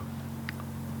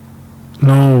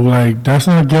 like, that's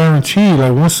not guaranteed.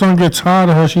 Like, once someone gets tired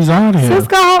of her, she's out of here. Sis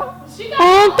got her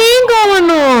own thing going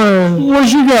on. What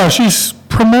she got? She's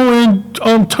promoting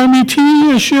tummy tea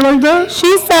and shit like that? She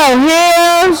sell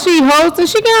hair. She hosting.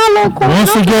 She got her little cool.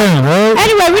 Once again, right?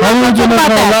 Anyway, we're How not long going to you talk about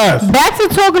gonna that. last? Back to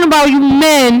talking about you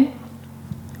men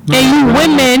and you We're not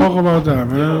gonna women. Talk about that,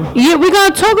 man. Yeah, we're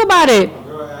going to talk about it.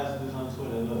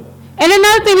 And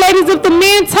another thing, ladies, if the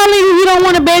man telling you he don't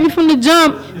want a baby from the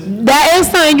jump, that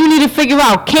is something you need to figure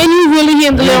out. Can you really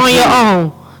handle it on your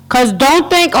own? Because don't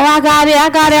think, oh, I got it, I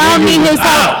don't need his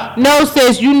help. No,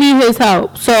 sis, you need his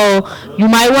help. So you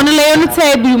might want to lay on the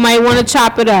table, you might want to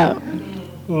chop it up.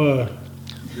 What?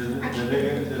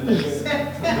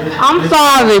 I'm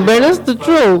sorry, but it's the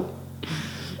truth.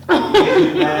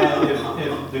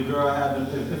 If the girl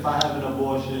if I have an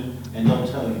abortion and don't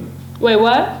tell you, Wait,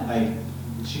 what? like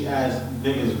she asked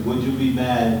niggas, would you be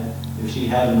mad if she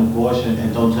had an abortion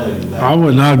and don't tell you? Like, I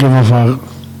would not give a fuck.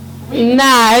 Nah,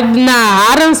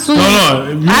 I done see, No,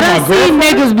 if you I my done see girlfriend-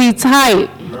 niggas be tight.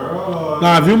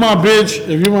 Nah, if you my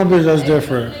bitch, that's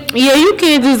different. Yeah, you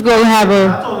can't just go have I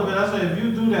a... told her, but I said, if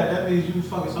you do that, that means you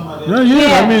fucking somebody else. No, yeah,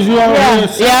 that means you out here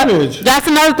savage. That's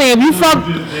another thing. If you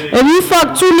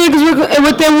fuck two niggas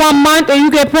within 1 month and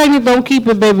you get pregnant, don't keep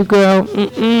it, baby girl.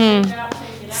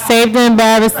 Save the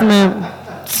embarrassment.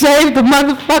 Save the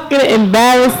motherfucking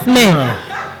embarrassment.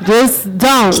 Just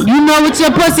don't. You know what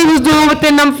your pussy was doing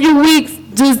within them few weeks.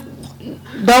 Just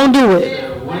don't do it.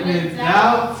 When in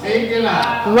doubt, take it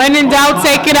out. When in doubt,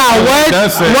 take it out.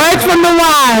 That's it. Words from the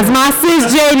wise. My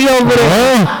sis JD over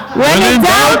there. When in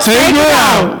doubt, take it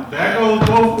out. That goes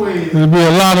both ways. There'll be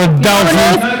a lot of doubtful.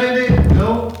 None in it?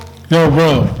 Nope. Yo,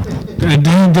 bro. And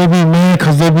then they be mad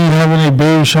because they be having their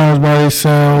baby showers by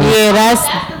themselves. Yeah, That's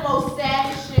the most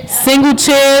saddest shit. single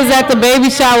chairs at the baby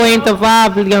shower ain't the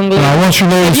vibe, young lady. I want you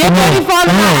ladies If to you're know. 35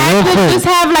 and real active, quick. just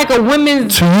have like a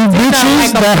women's. To you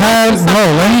bitches that have, no,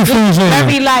 let me finish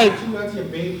Very it. like,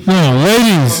 No,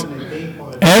 ladies,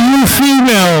 every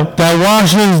female that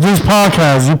watches this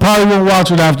podcast, you probably won't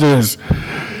watch it after this.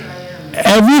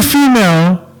 Every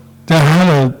female that had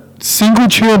a single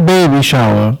chair baby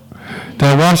shower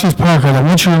that watches this podcast, I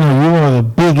want you to know you are the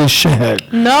biggest shithead.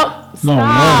 no, No,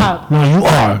 stop. no, you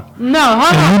are. No,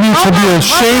 hold And on. you need to hold be on,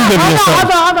 ashamed of hold on,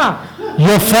 yourself. Hold on.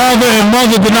 Your father and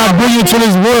mother did not bring you to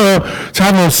this world to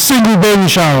have a single baby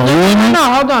shower. You hear me? No,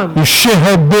 hold on. You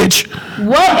shithead bitch.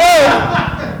 What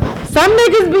if some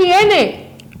niggas be in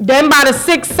it? Then by the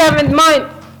 6th, 7th month,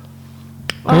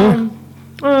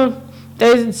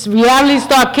 the reality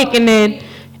start kicking in.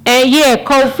 And yeah,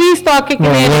 cold feet start kicking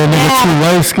Well, in. little And nigga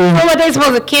too light skinned. so what, they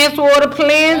supposed to cancel all the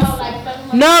plans?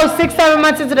 No, 6, 7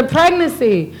 months into the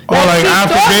pregnancy. Oh, like she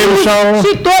after thought baby you- shower?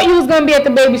 She thought you was gonna be at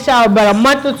the baby shower, but a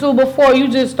month or two before, you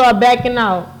just start backing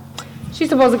out. She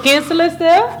supposed to cancel it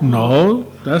still? No,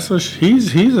 that's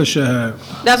he's a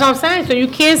shithead. That's what I'm saying. So you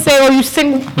can't say, oh, you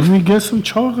single. Let me get some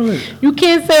chocolate. You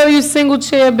can't say, oh, you single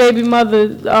chair baby mother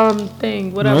thing,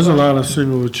 No, whatever. there's a lot of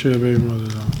single chair baby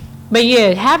mothers though. But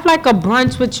yeah, have like a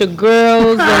brunch with your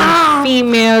girls and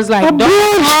females. Like, A don't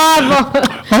brunch? have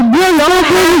A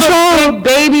baby shower. big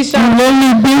baby You shower.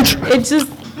 lonely bitch. It just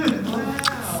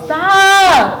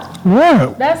stop.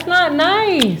 What? That's not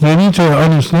nice. They need to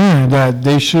understand that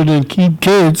they shouldn't keep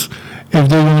kids if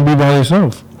they're gonna be by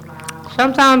themselves.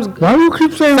 Sometimes Why do you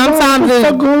keep saying? Sometimes what the it-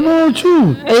 fuck going on with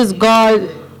you? it's God.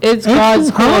 It's Ain't God's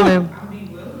you hot? calling.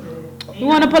 You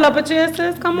want to pull up a chair,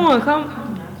 sis? Come on, come.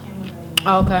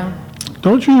 Okay.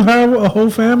 Don't you have a whole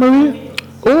family?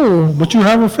 Ooh. But you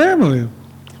have a family.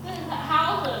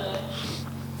 How old?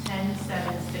 10,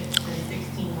 7, 6, and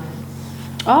 16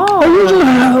 months. Oh. You just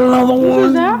had another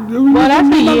one. that? You Well, that's a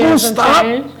not year. gonna Some stop.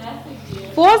 change.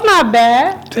 4's not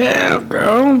bad. Damn,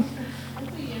 girl.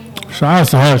 Shout out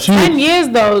to her. 10 years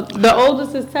though. The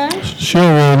oldest is 10. She a real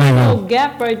Oh, nigga.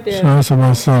 gap right there. Shout out to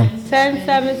my son. 10,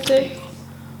 7, 6.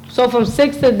 So from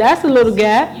 6 to, that's a little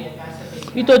gap.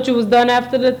 You thought you was done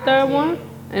after the 3rd one?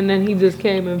 And then he just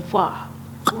came and fought.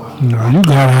 No, you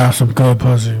gotta have some good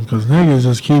pussy, because niggas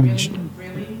just keep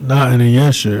not in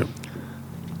your shit.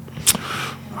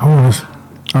 I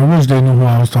wish they knew who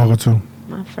I was talking to.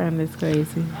 My friend is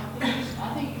crazy.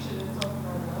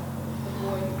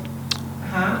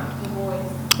 Huh?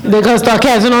 They gonna start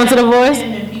catching on to the voice?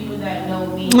 And the people that know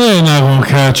me, They ain't not gonna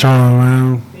catch on,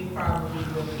 man. they probably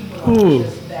will. People Who? are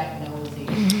just that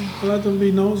nosy. Let them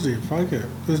be nosy. Fuck it.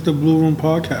 It's the Blue Room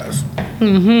Podcast.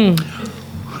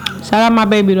 Shout out my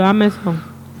baby though. I miss him.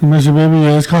 You miss your baby?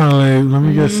 Yeah, it's kind of late. Let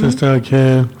me get sister a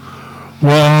kid.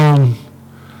 Well,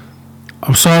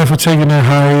 I'm sorry for taking that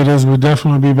hiatus. We'll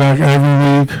definitely be back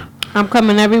every week. I'm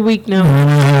coming every week now. And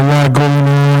I had a lot going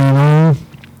on, you know.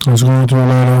 I was going through a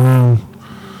lot of,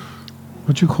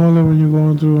 what you call it when you're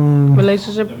going through,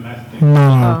 Relationship.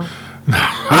 no.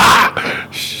 Oh.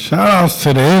 Shout outs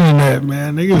to the internet,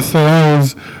 man. Niggas said I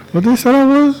was, what they said I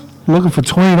was? Looking for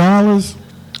 $20.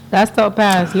 That's the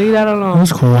past. Leave that alone.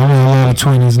 That's cool. I got a lot of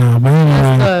 20s now. But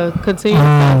anyway. That's continue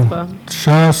to prosper.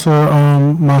 Shout out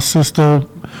to my sister,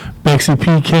 Bexy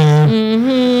Pecan,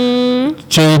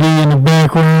 JD in the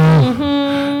background,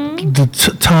 the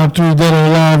top 3 Dead or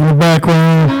Alive in the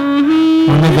background,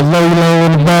 my nigga Lolo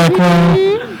in the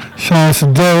background. Shout out to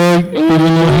Derek, with a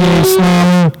little hand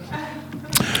smiling.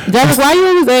 Derek, why you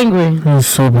always angry? He's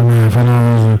Superman for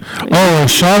no reason. Oh,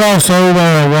 shout out to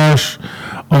everybody that watched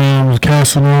the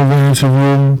Casanova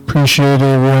interview. Appreciate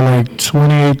it. We had like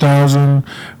 28,000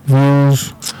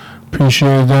 views.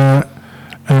 Appreciate that.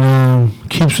 And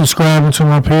keep subscribing to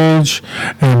my page.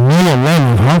 And May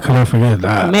 11th, how could I forget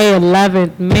that? May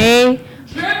 11th. May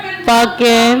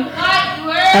fucking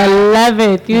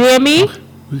 11th. You hear me?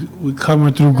 We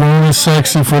coming through grown and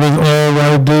sexy for this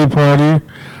all-right day party.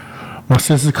 My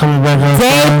sister's coming back Day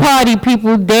outside. party,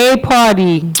 people. Day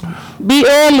party. Be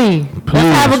early. Please.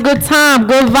 Let's have a good time.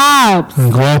 Good vibes.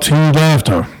 And go out to eat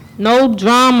after. No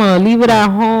drama. Leave it at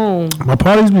home. My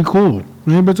parties be cool.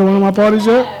 You ain't been to one of my parties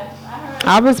yet?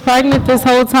 I was pregnant this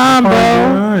whole time, bro.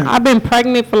 Alright. I've been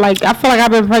pregnant for I feel like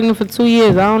I've been pregnant for 2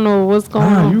 years. I don't know what's going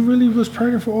Nah, on. you really was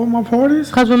pregnant for all my parties?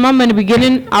 Because remember in the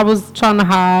beginning, I was trying to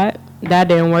hide. That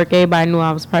didn't work. Everybody knew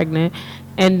I was pregnant.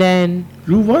 And then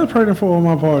You was pregnant for all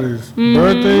my parties.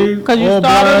 Birthday, Because you all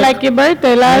started black. like your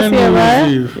birthday last and year, New right?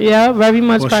 Year's Eve. Yeah, very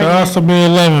much Well, shout out pregnant. to May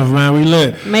 11th, man. We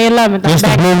lit. May 11th. This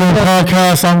I'm the back. Blue Room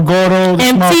Podcast. I'm Gordo. This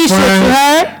is my MT shit, you friend.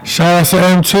 heard? Shout out to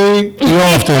MT. We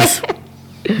off this.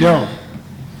 Yo.